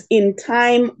in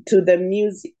time to the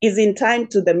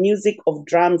music of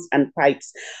drums and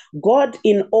pipes. God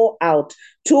in all out,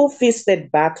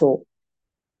 two-fisted battle,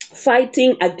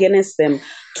 fighting against them.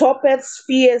 Topheth's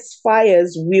fierce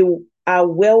fires are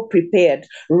well prepared,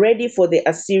 ready for the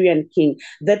Assyrian king.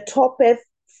 The Topheth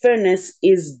furnace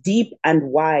is deep and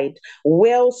wide,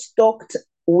 well stocked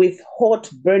with hot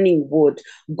burning wood.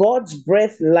 God's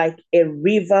breath, like a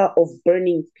river of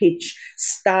burning pitch,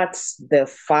 starts the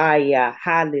fire.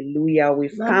 Hallelujah.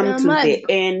 We've come to the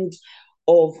end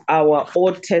of our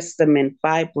Old Testament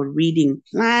Bible reading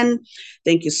plan.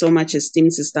 Thank you so much,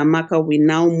 esteemed Sister Maka. We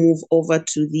now move over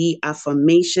to the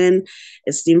affirmation.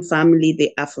 Esteemed family,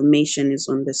 the affirmation is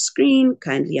on the screen.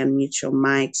 Kindly unmute your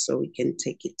mic so we can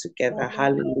take it together.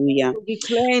 Hallelujah. We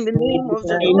declare in the name of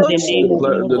the In Lord the name of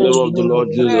Declare in the the name Lord of the Lord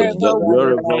Jesus wherever that we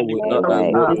wherever are, we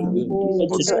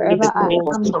Wherever I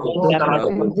am, wherever I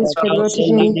am, in this February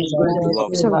today,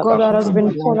 peace of God that has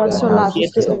been poured out so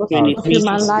lavishly into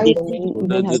my life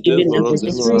let the day given for us us the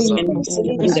is over three now.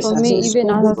 in is the for me, even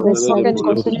as has been Let the day spoken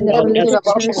for us concerning is the over earlier now.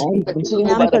 church.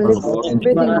 I am prolific,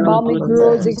 everything about me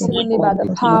grows exceedingly by the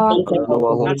power And no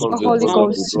one who of the comes in Holy contact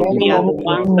with Ghost. us will we are not the be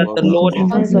ones able that to the harm us. Lord has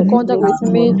Comes in contact with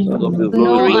me, Because of His glory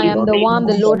know is I made am the one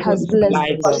the Lord has blessed.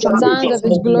 Signs of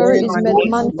His glory is made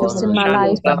manifest in my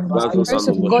life. Light us Grace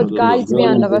and of God overshadows us. guides me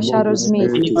and overshadows me.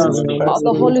 Power of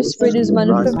the Holy Spirit is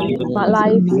manifested in my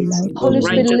life. Holy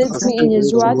Spirit leads me in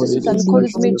His righteousness and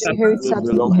causes me to inherit We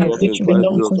something. belong to us in Christ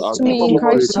Jesus. To me in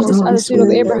Christ Jesus as the seed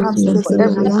of Abraham. Said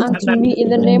unto me in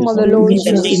the name of the Lord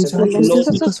Jesus.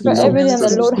 Success for everything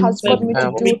the Lord has called me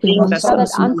to do.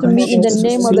 Gathered unto me in the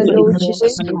name of the Lord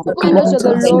Jesus. The angels of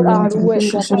the Lord are at work.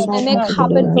 They make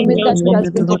happen for me that which has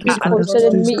been decreed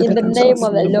concerning me in the name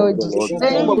of the Lord The Lord Jesus.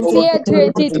 Jesus. This year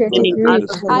 2023,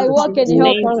 I walk in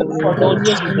health and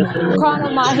prosperity. Crown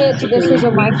of my head to the soles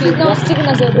of my feet. No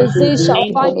sickness or disease shall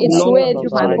find its way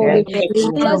through my body.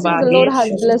 Blessings the Lord has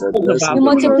blessed For me. blessings In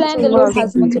the Lord multiplying, the Lord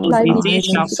has multiplied me.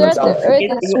 The earth, the earth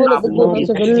is full of the goodness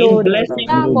of the Lord.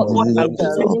 Therefore,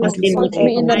 comes to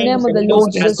me in the name of the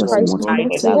Lord Jesus Christ.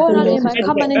 Going on in my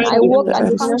coming in, I walk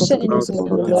and function in His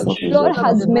goodness. The Lord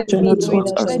has made me to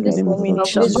enjoy this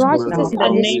His righteousness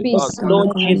and His peace.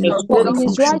 For in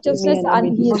His righteousness and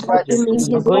in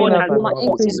His name will my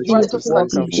increase be. Spirit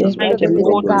of the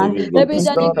living God. There is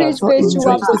an increased grace to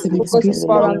work with because it's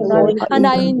far and Lord. And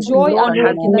I enjoy and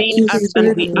walk in that increased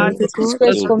grace. Increased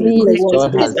grace for me.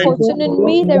 Everything concerning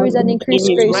me, there is an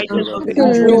increased grace. Thank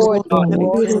you, Lord.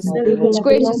 His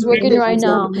grace is working right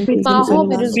now. In my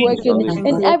home, it is working.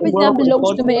 In everything that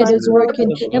belongs to me, it is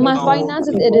working. In my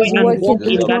finances, it is working.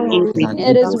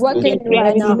 It is working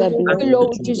right now. Thank you,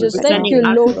 Lord Jesus. Thank you,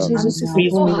 Lord Jesus.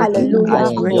 Oh,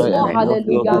 hallelujah. Oh,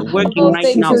 hallelujah. Oh,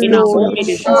 thank you, Lord.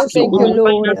 Oh, thank you,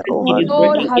 Lord.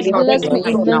 Lord has blessed me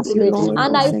immensely,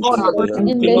 and I feel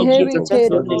in the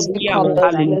heritage become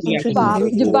blessed.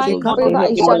 Divine favor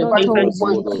it shall not toss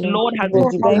me.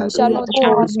 Divine It shall favor not towards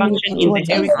toss me me. in the And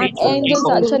heritage of angels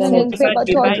Jacob. are channeling favor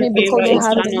towards me because I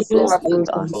have been blessed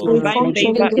with God.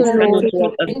 Thank you, Lord.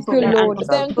 Thank you, Lord.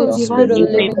 Thank you, Spirit of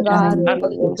the Living God.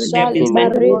 Shali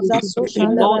bareza so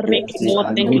shala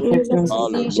bareza.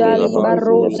 Ijali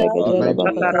baroza.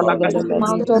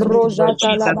 Manto roja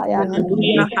talabaya.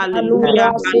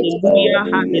 Alura sit.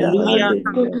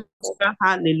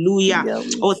 Hallelujah.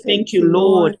 Oh, thank you,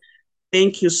 Lord.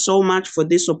 Thank you so much for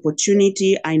this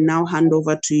opportunity. I now hand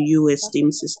over to you,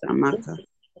 esteemed Sister Amaka.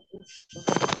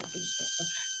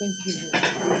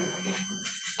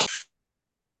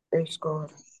 Praise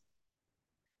God.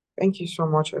 Thank you so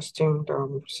much, esteemed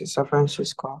Sister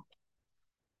Francisca.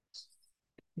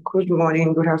 Good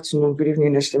morning, good afternoon, good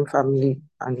evening, esteemed family,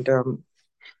 and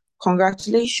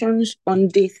congratulations on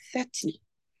day 30.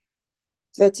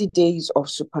 30 days of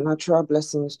Supernatural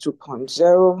Blessings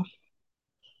 2.0.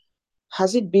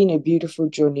 Has it been a beautiful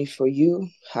journey for you?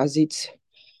 Has it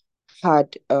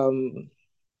had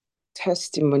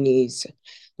testimonies,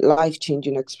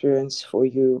 life-changing experience for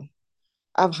you?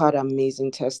 I've had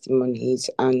amazing testimonies,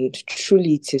 and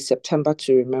truly it is September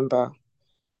to remember.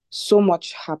 So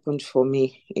much happened for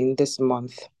me in this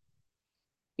month,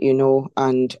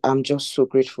 and I'm just so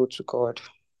grateful to God.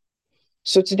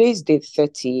 So today is day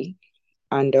 30,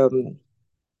 and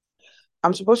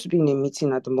I'm supposed to be in a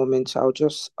meeting at the moment, so I'll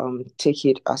just take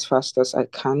it as fast as I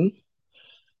can.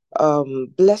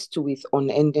 Blessed with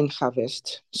unending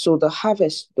harvest. So the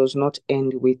harvest does not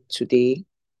end with today.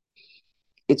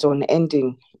 It's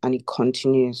unending and it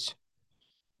continues.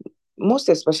 Most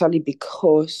especially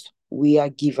because we are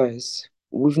givers.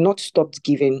 We've not stopped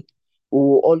giving. We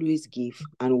will always give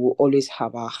and we will always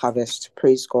have our harvest.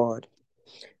 Praise God.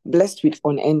 Blessed with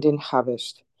unending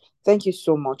harvest. Thank you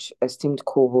so much, esteemed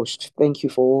co-host. Thank you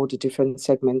for all the different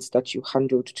segments that you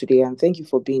handled today, and thank you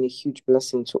for being a huge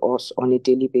blessing to us on a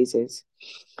daily basis.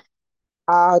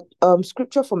 Our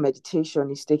scripture for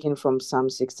meditation is taken from Psalm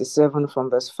 67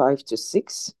 from verse 5 to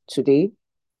 6 today.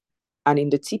 And in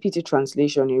the TPT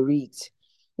translation, it reads,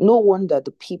 "No wonder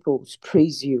the peoples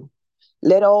praise you.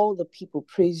 Let all the people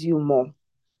praise you more.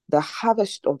 The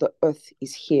harvest of the earth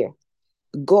is here.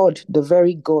 God, the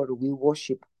very God we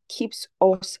worship, keeps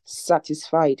us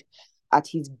satisfied at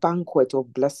his banquet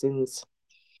of blessings."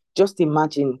 Just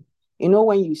imagine,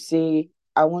 when you say,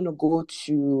 I want to go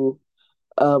to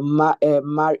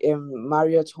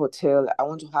Marriott Hotel, I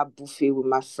want to have buffet with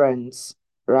my friends,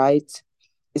 right?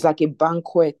 It's like a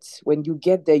banquet. When you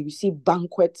get there, you see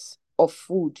banquets of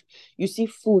food. You see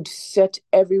food set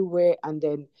everywhere, and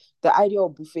then the idea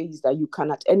of buffet is that you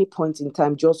can at any point in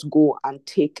time just go and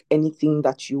take anything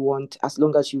that you want as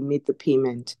long as you made the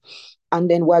payment. And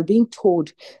then we're being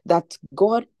told that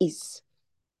God is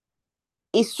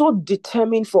so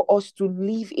determined for us to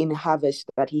live in harvest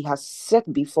that he has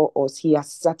set before us. He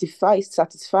has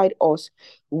satisfied us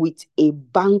with a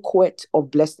banquet of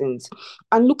blessings.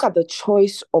 And look at the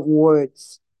choice of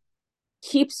words.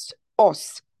 Keeps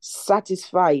us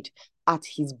satisfied at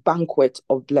his banquet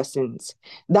of blessings.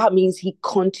 That means he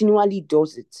continually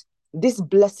does it. These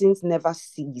blessings never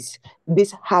cease.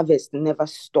 This harvest never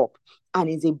stop. And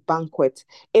it's a banquet.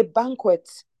 A banquet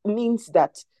means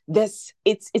that it's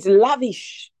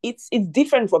lavish. It's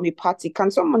different from a party. Can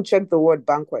someone check the word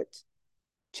banquet?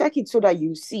 Check it so that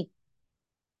you see.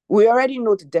 We already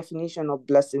know the definition of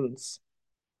blessings.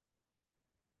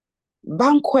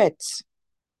 Banquet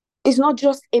is not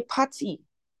just a party,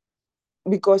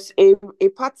 because a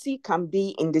party can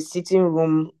be in the sitting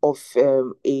room of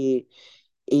a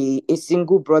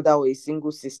single brother or a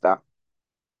single sister.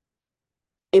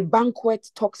 A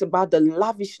banquet talks about the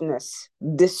lavishness,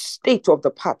 the state of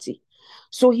the party.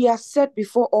 So he has set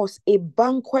before us a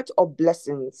banquet of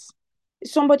blessings.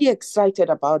 Is somebody excited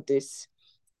about this?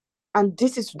 And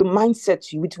this is the mindset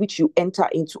with which you enter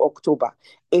into October.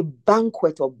 A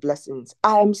banquet of blessings.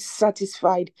 I am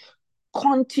satisfied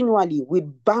continually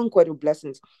with banquet of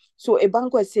blessings. So a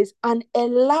banquet says an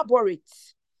elaborate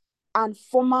and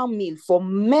formal meal for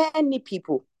many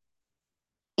people.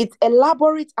 It's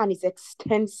elaborate and it's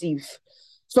extensive.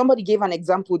 Somebody gave an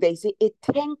example. They say a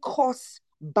 10-course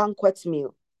banquet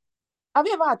meal. Have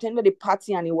you ever attended a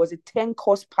party and it was a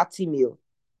 10-course party meal?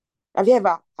 Have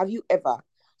you ever?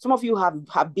 Some of you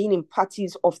have been in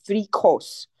parties of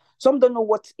 3-course. Some don't know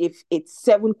what if it's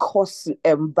 7-course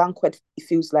banquet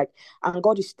feels like. And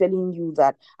God is telling you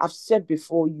that I've said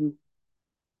before you.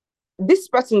 This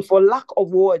person, for lack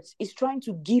of words, is trying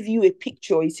to give you a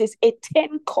picture. He says a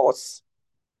 10-course.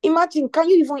 Imagine, can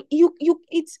you even,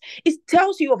 it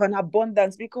tells you of an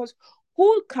abundance, because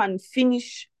who can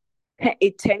finish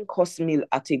a 10-course meal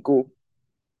at a go.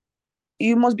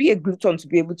 You must be a glutton to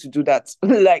be able to do that.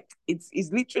 Like,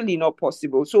 it's literally not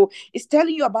possible. So it's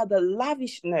telling you about the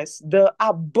lavishness, the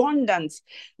abundance,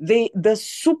 the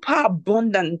super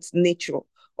abundant nature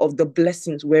of the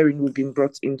blessings wherein we've been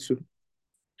brought into.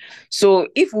 So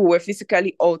if we were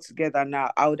physically all together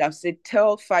now, I would have said,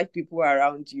 tell 5 people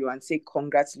around you and say,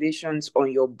 congratulations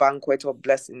on your banquet of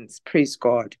blessings. Praise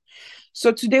God.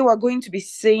 So today we're going to be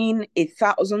saying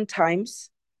 1,000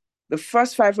 times. The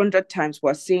first 500 times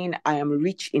we're saying, I am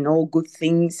rich in all good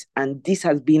things. And this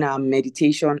has been our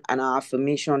meditation and our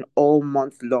affirmation all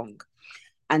month long.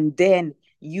 And then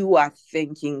you are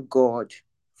thanking God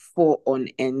for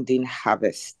unending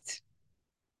harvest.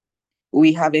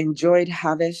 We have enjoyed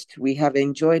harvest. We have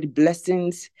enjoyed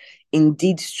blessings,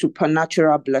 indeed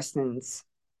supernatural blessings.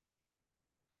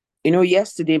 You know,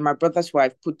 yesterday my brother's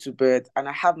wife put to bed and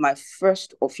I have my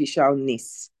first official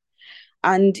niece.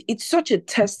 And it's such a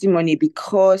testimony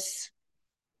because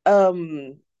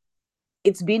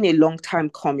it's been a long time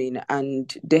coming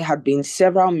and there had been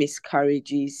several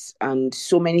miscarriages and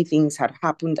so many things had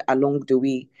happened along the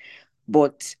way.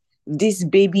 But this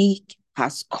baby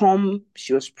has come,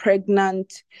 she was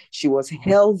pregnant, she was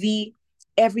healthy,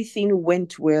 everything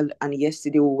went well, and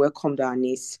yesterday we welcomed our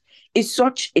niece. It's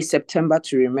such a September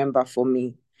to remember for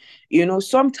me. You know,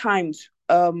 sometimes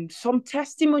some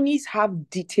testimonies have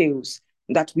details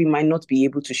that we might not be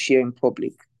able to share in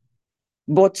public.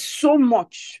 But so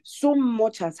much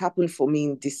has happened for me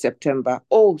in this September.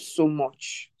 Oh, so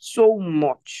much, so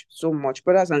much, so much.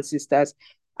 Brothers and sisters,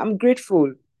 I'm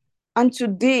grateful. And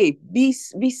today,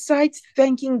 besides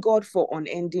thanking God for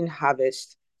unending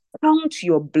harvest, count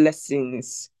your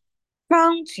blessings.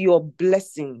 Count your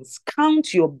blessings.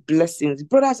 Count your blessings.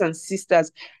 Brothers and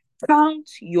sisters, count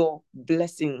your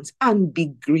blessings and be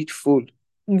grateful.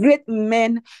 Great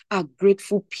men are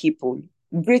grateful people.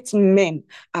 Great men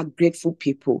are grateful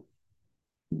people.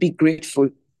 Be grateful.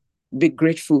 Be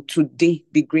grateful today.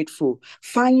 Be grateful.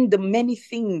 Find the many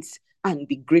things and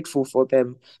be grateful for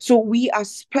them. So we are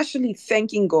especially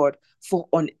thanking God for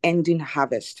unending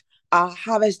harvest. Our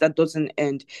harvest that doesn't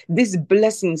end. These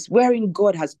blessings wherein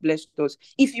God has blessed us.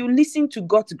 If you listen to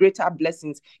God's greater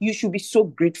blessings, you should be so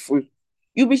grateful.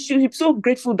 Should be so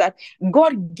grateful that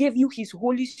God gave you his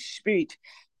Holy Spirit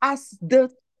as the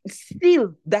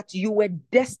seal that you were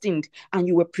destined and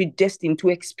you were predestined to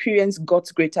experience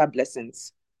God's greater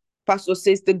blessings. Pastor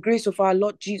says the grace of our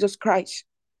Lord Jesus Christ.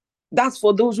 That's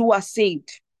for those who are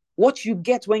saved. What you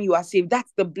get when you are saved,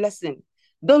 that's the blessing.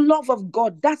 The love of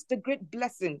God, that's the great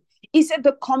blessing. He said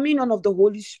the communion of the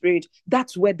Holy Spirit,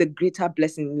 that's where the greater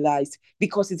blessing lies,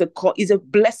 because it's a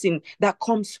blessing that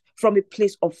comes from a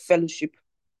place of fellowship.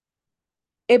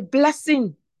 A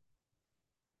blessing.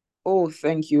 Oh,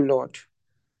 thank you, Lord.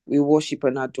 We worship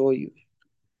and adore you.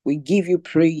 We give you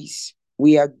praise.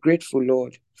 We are grateful,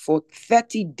 Lord, for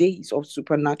 30 days of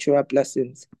supernatural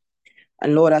blessings.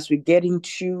 And Lord, as we get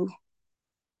into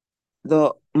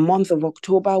the month of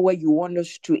October, where you want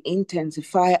us to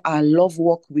intensify our love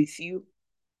walk with you,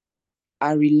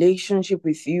 our relationship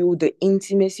with you, the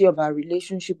intimacy of our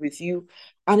relationship with you,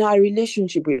 and our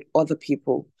relationship with other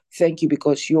people. Thank you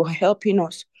because you're helping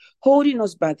us, holding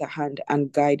us by the hand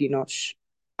and guiding us.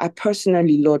 I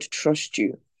personally, Lord, trust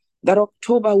you that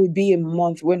October will be a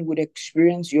month when we'd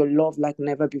experience your love like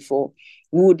never before.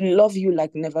 We would love you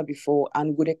like never before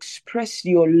and would express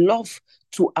your love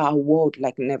to our world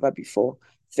like never before.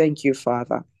 Thank you,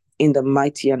 Father, in the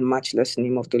mighty and matchless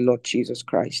name of the Lord Jesus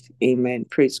Christ. Amen.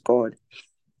 Praise God.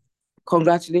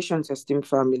 Congratulations, esteemed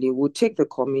family. We'll take the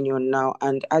communion now.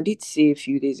 And I did say a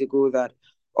few days ago that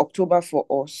October for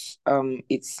us,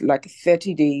 it's like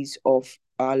 30 days of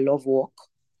our love walk.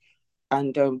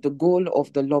 And the goal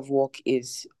of the love walk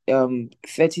is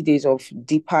 30 days of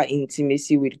deeper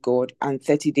intimacy with God and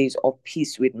 30 days of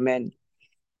peace with men.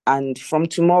 And from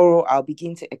tomorrow, I'll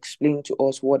begin to explain to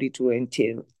us what it will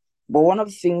entail. But one of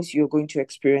the things you're going to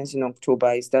experience in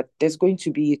October is that there's going to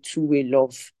be a two-way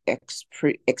love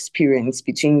experience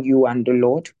between you and the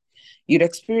Lord. You'd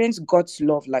experience God's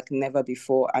love like never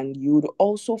before, and you'd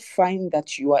also find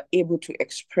that you are able to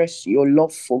express your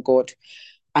love for God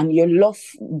and your love,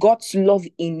 God's love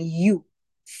in you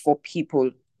for people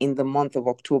in the month of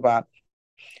October.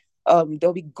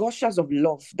 There'll be gushers of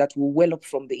love that will well up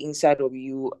from the inside of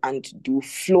you and do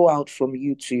flow out from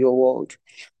you to your world.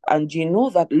 And you know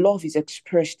that love is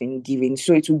expressed in giving.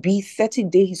 So it will be 30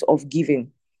 days of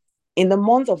giving. In the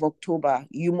month of October,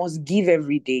 you must give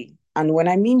every day. And when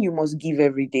I mean you must give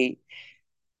every day,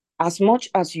 as much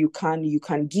as you can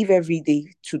give every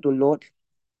day to the Lord.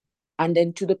 And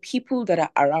then to the people that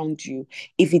are around you.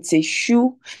 If it's a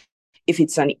shoe, if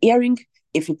it's an earring,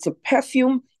 if it's a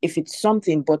perfume, if it's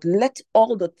something, but let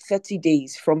all the 30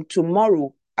 days from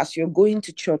tomorrow, as you're going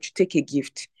to church, take a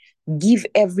gift. Give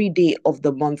every day of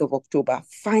the month of October.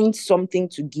 Find something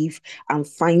to give and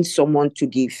find someone to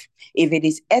give. If it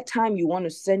is airtime you want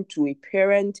to send to a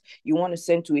parent, you want to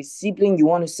send to a sibling, you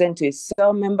want to send to a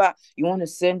cell member, you want to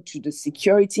send to the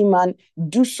security man,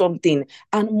 do something.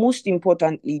 And most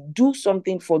importantly, do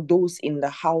something for those in the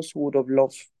household of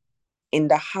love, in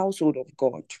the household of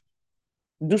God.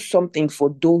 Do something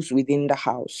for those within the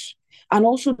house. And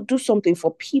also do something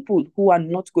for people who are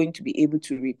not going to be able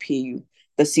to repay you.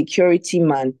 The security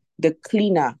man, the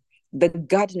cleaner, the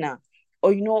gardener,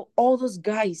 or, all those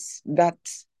guys that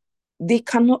they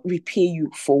cannot repay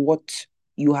you for what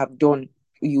you have done,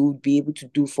 you will be able to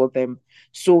do for them.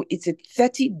 So it's a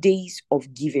 30 days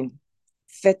of giving.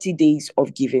 30 days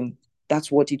of giving. That's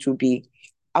what it will be.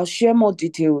 I'll share more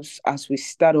details as we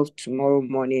start off tomorrow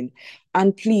morning.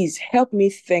 And please help me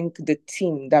thank the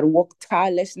team that worked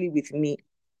tirelessly with me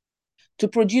to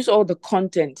produce all the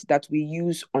content that we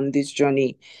use on this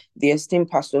journey. The esteemed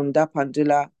Pastor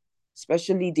Ndapandula,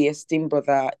 especially the esteemed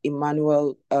brother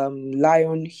Emmanuel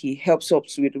Lyon, he helps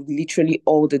us with literally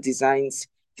all the designs.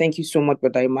 Thank you so much,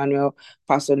 Brother Emmanuel.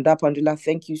 Pastor Ndapandula,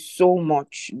 thank you so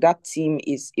much. That team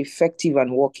is effective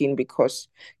and working because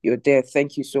you're there.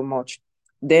 Thank you so much.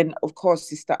 Then, of course,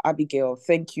 Sister Abigail,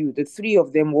 thank you. The three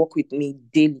of them work with me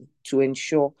daily to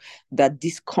ensure that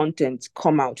this content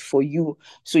come out for you.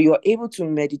 So you're able to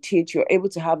meditate, you're able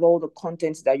to have all the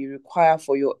contents that you require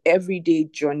for your everyday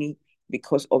journey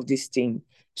because of this thing.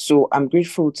 So I'm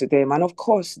grateful to them. And of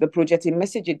course, the Project A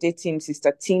Message A Day team,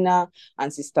 Sister Tina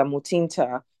and Sister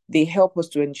Mutinta, they help us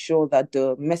to ensure that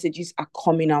the messages are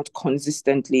coming out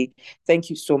consistently.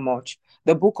 Thank you so much.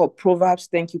 The book of Proverbs,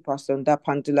 thank you, Pastor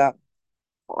Ndapandula.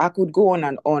 I could go on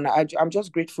and on. I'm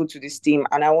just grateful to this team,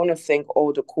 and I want to thank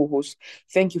all the co-hosts.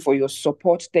 Thank you for your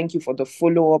support. Thank you for the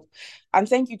follow-up. And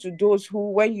thank you to those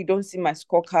who, when you don't see my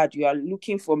scorecard, you are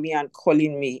looking for me and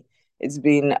calling me. It's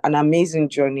been an amazing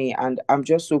journey, and I'm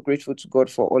just so grateful to God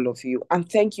for all of you.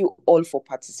 And thank you all for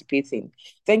participating.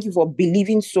 Thank you for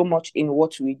believing so much in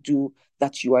what we do,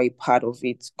 that you are a part of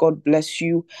it. God bless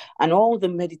you. And all the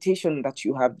meditation that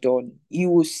you have done,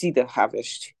 you will see the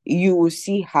harvest. You will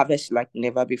see harvest like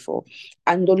never before.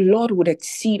 And the Lord would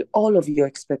exceed all of your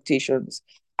expectations.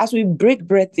 As we break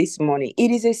bread this morning, it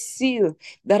is a seal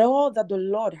that all that the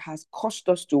Lord has caused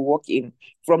us to walk in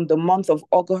from the month of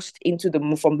August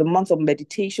from the month of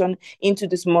meditation into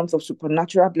this month of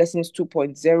supernatural blessings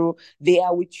 2.0, they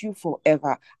are with you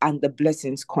forever, and the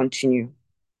blessings continue.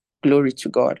 Glory to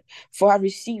God. For I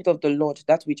received of the Lord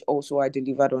that which also I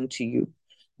delivered unto you,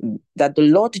 that the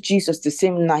Lord Jesus, the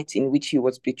same night in which he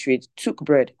was betrayed, took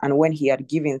bread, and when he had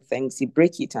given thanks, he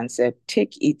brake it and said,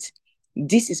 "Take it.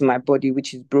 This is my body,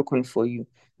 which is broken for you.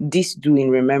 This do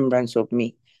in remembrance of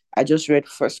me." I just read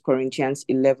 1 Corinthians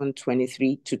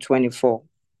 11:23-24.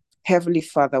 Heavenly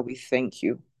Father, we thank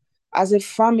you. As a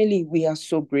family, we are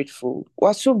so grateful. We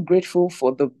are so grateful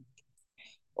for the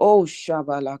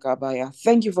Shabalakabaya.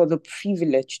 Thank you for the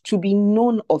privilege to be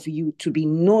known of you, to be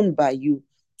known by you,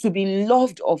 to be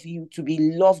loved of you, to be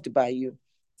loved by you.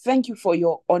 Thank you for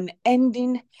your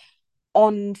unending,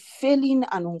 unfailing,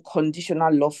 and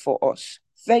unconditional love for us.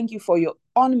 Thank you for your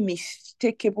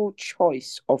unmistakable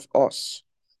choice of us.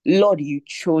 Lord, you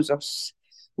chose us.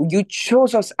 You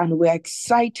chose us, and we're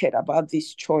excited about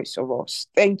this choice of us.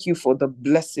 Thank you for the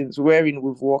blessings wherein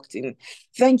we've walked in.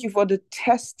 Thank you for the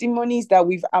testimonies that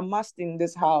we've amassed in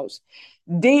this house.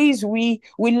 Days we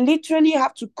literally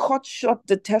have to cut short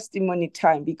the testimony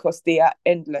time because they are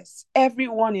endless.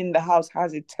 Everyone in the house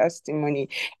has a testimony.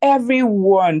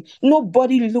 Everyone.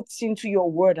 Nobody looks into your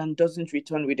word and doesn't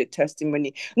return with a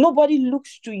testimony. Nobody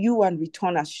looks to you and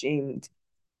return ashamed.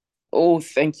 Oh,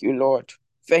 thank you, Lord.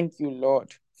 Thank you,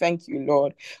 Lord. Thank you,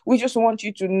 Lord. We just want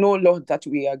you to know, Lord, that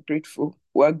we are grateful.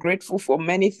 We are grateful for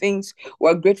many things. We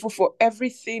are grateful for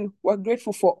everything. We are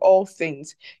grateful for all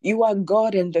things. You are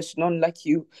God and there's none like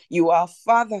you. You are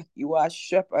Father. You are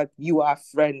Shepherd. You are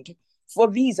friend. For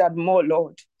these and more,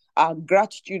 Lord, our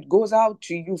gratitude goes out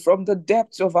to you from the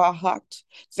depths of our heart.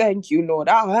 Thank you, Lord.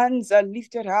 Our hands are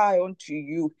lifted high unto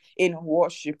you in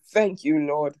worship. Thank you,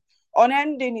 Lord.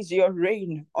 Unending is your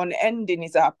reign. Unending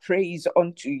is our praise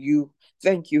unto you.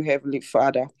 Thank you, Heavenly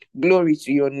Father. Glory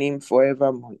to your name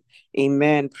forevermore.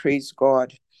 Amen. Praise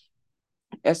God.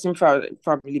 Esteemed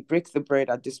family, break the bread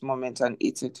at this moment and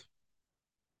eat it.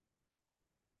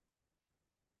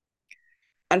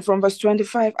 And from verse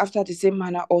 25, after the same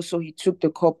manner also he took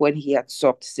the cup when he had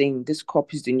supped, saying, This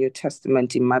cup is the New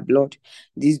Testament in my blood.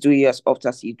 This do ye as oft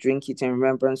as ye drink it in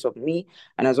remembrance of me.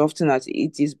 And as often as ye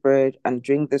eat this bread and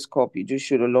drink this cup, you do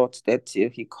show the Lord's death till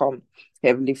he come.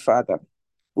 Heavenly Father,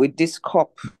 with this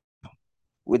cup,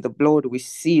 with the blood, we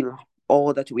seal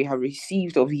all that we have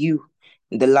received of you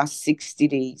in the last 60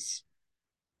 days.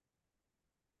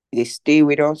 They stay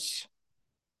with us.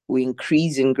 We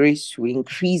increase in grace, we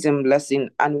increase in blessing,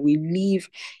 and we live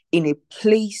in a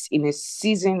place, in a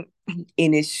season,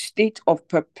 in a state of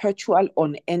perpetual,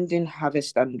 unending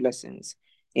harvest and blessings.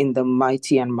 In the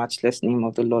mighty and matchless name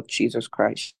of the Lord Jesus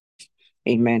Christ.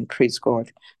 Amen. Praise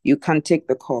God. You can take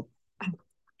the cup.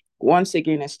 Once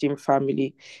again, esteemed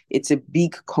family, it's a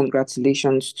big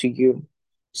congratulations to you.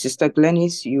 Sister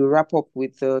Glennis, you wrap up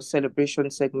with the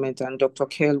celebration segment, and Dr.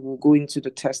 Kell will go into the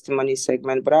testimony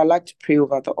segment. But I'd like to pray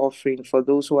over the offering for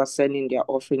those who are sending their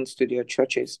offerings to their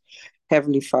churches.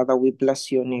 Heavenly Father, we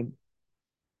bless your name.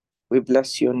 We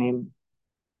bless your name.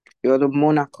 You're the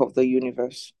monarch of the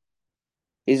universe.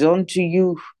 It's unto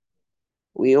you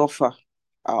we offer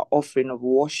our offering of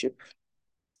worship,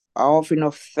 our offering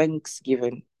of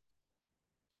thanksgiving.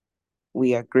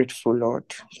 We are grateful,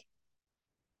 Lord.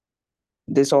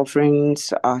 These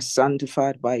offerings are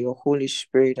sanctified by your Holy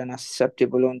Spirit and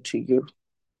acceptable unto you.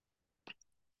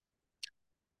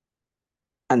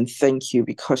 And thank you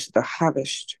because the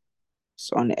harvest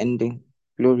is unending.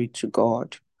 Glory to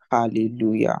God.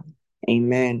 Hallelujah.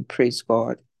 Amen. Praise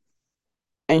God.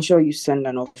 Ensure you send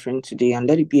an offering today and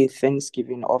let it be a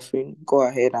Thanksgiving offering. Go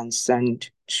ahead and send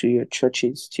to your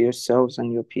churches, to yourselves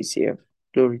and your PCF.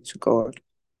 Glory to God.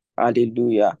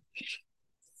 Hallelujah.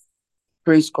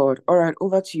 Praise God. All right,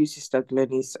 over to you, Sister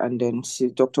Glennis, and then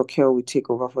Dr. Kell will take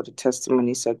over for the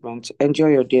testimony segment. Enjoy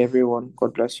your day, everyone.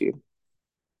 God bless you.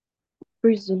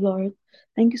 Praise the Lord.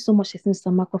 Thank you so much,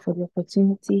 Sister Marco, for the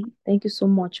opportunity. Thank you so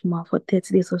much, Ma, for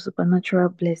 30 days of supernatural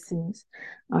blessings.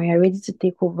 And we are ready to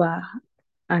take over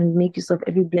and make use of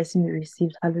every blessing we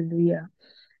received. Hallelujah.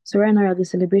 So right now, we have the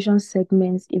celebration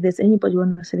segments. If there's anybody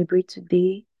want to celebrate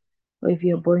today, or if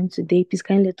you're born today, please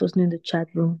kindly let us know in the chat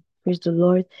room. Praise the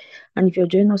Lord. And if you're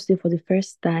joining us today for the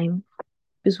first time,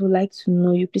 please would like to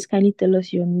know you. Please kindly tell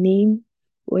us your name,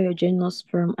 where you're joining us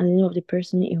from, and the name of the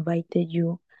person who invited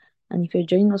you. And if you're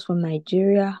joining us from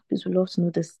Nigeria, please would love to know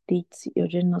the state you're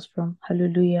joining us from.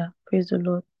 Hallelujah. Praise the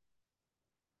Lord.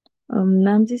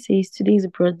 Namzi says today is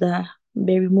brother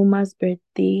Berry Muma's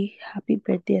birthday. Happy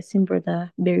birthday, esteemed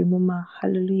brother Berry Muma.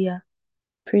 Hallelujah.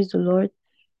 Praise the Lord.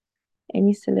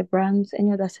 Any celebrants,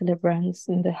 any other celebrants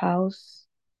in the house?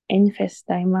 Any first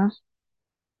timer?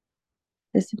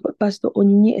 Pastor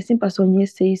Onye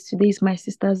says today is my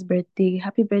sister's birthday.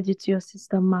 Happy birthday to your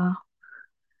sister, Ma.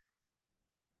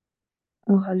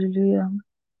 Oh, hallelujah.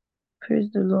 Praise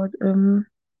the Lord.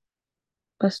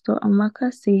 Pastor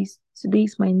Amaka says today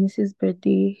is my niece's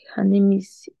birthday. Her name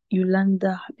is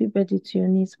Yolanda. Happy birthday to your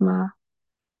niece, Ma.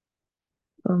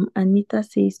 Anita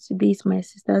says today is my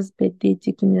sister's birthday.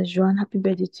 Deaconess Joan, happy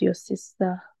birthday to your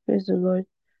sister. Praise the Lord.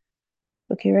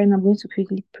 Okay, right now I'm going to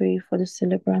quickly pray for the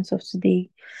celebrants of today.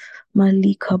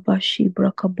 Malika bashi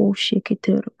brakaboshi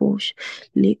keterbosh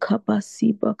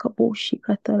lekabasi brakaboshi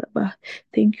katalaba.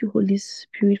 Thank you, Holy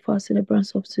Spirit, for our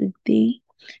celebrants of today.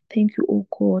 Thank you, oh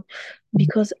God,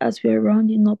 because as we are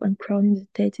rounding up and crowning the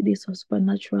 30 days of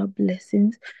supernatural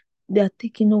blessings, they are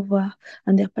taking over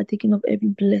and they are partaking of every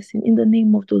blessing in the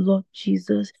name of the Lord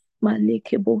Jesus.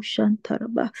 Malekebo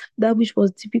Shantaraba. That which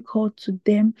was difficult to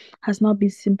them has now been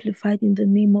simplified in the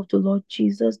name of the Lord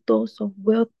Jesus. Doors of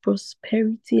wealth,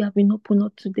 prosperity have been opened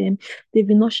up to them. They've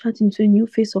been ushered into a new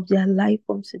phase of their life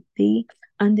from today,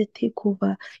 and they take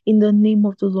over in the name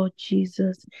of the Lord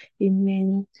Jesus.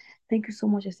 Amen. Thank you so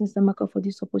much, Sister Maka, for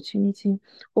this opportunity.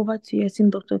 Over to you,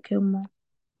 Dr. Kelmo.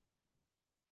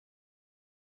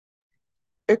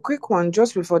 A quick one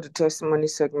just before the testimony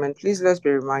segment. Please let's be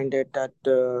reminded that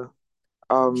the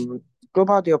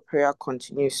Global Day of Prayer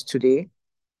continues today.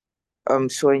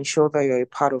 So ensure that you're a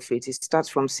part of it. It starts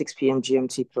from 6 p.m.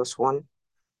 GMT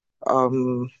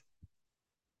 +1.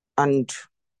 And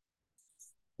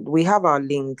we have our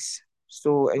links.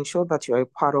 So ensure that you're a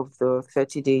part of the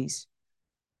 30 days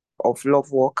of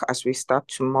love walk as we start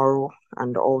tomorrow,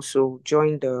 and also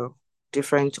join the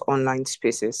different online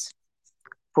spaces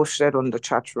posted on the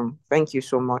chat room. Thank you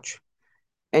so much.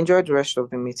 Enjoy the rest of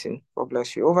the meeting. God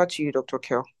bless you. Over to you, Dr.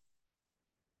 Kell.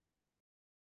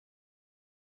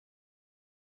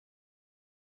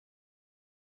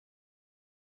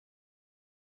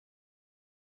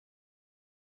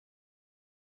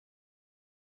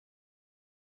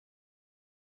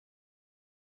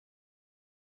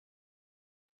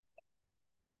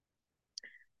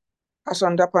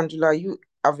 Asanda Pandula, are you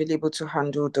available to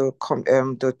handle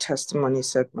the testimony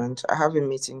segment? I have a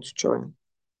meeting to join.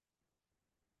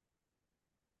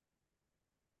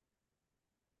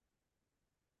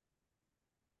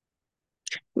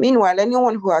 Meanwhile,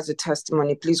 anyone who has a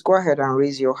testimony, please go ahead and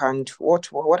raise your hand.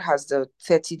 What has the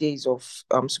 30 days of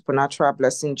supernatural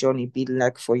blessing journey been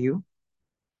like for you?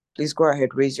 Please go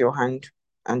ahead, raise your hand,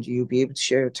 and you'll be able to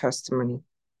share your testimony.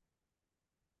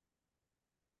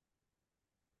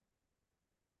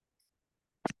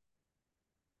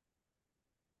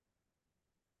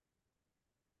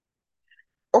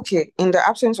 Okay, in the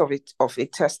absence of a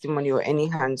testimony or any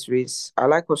hands raised, I'd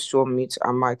like us to unmute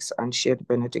our mics and share the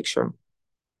benediction.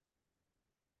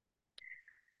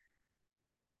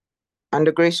 And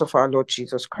the grace of our Lord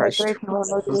Jesus Christ, the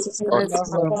fellowship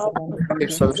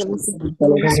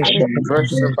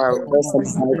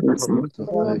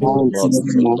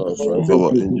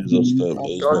forever in Jesus' name.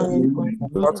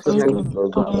 God's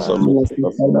Therefore, lives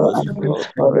and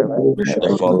we shall go in the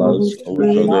house of the Lord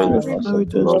forever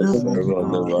and ever.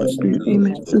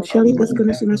 Amen. Surely God's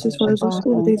goodness and mercy follows us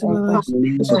all the days of our lives.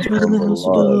 As we dwell in the house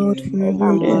of the Lord forever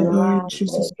and ever. In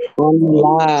Jesus'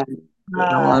 Amen.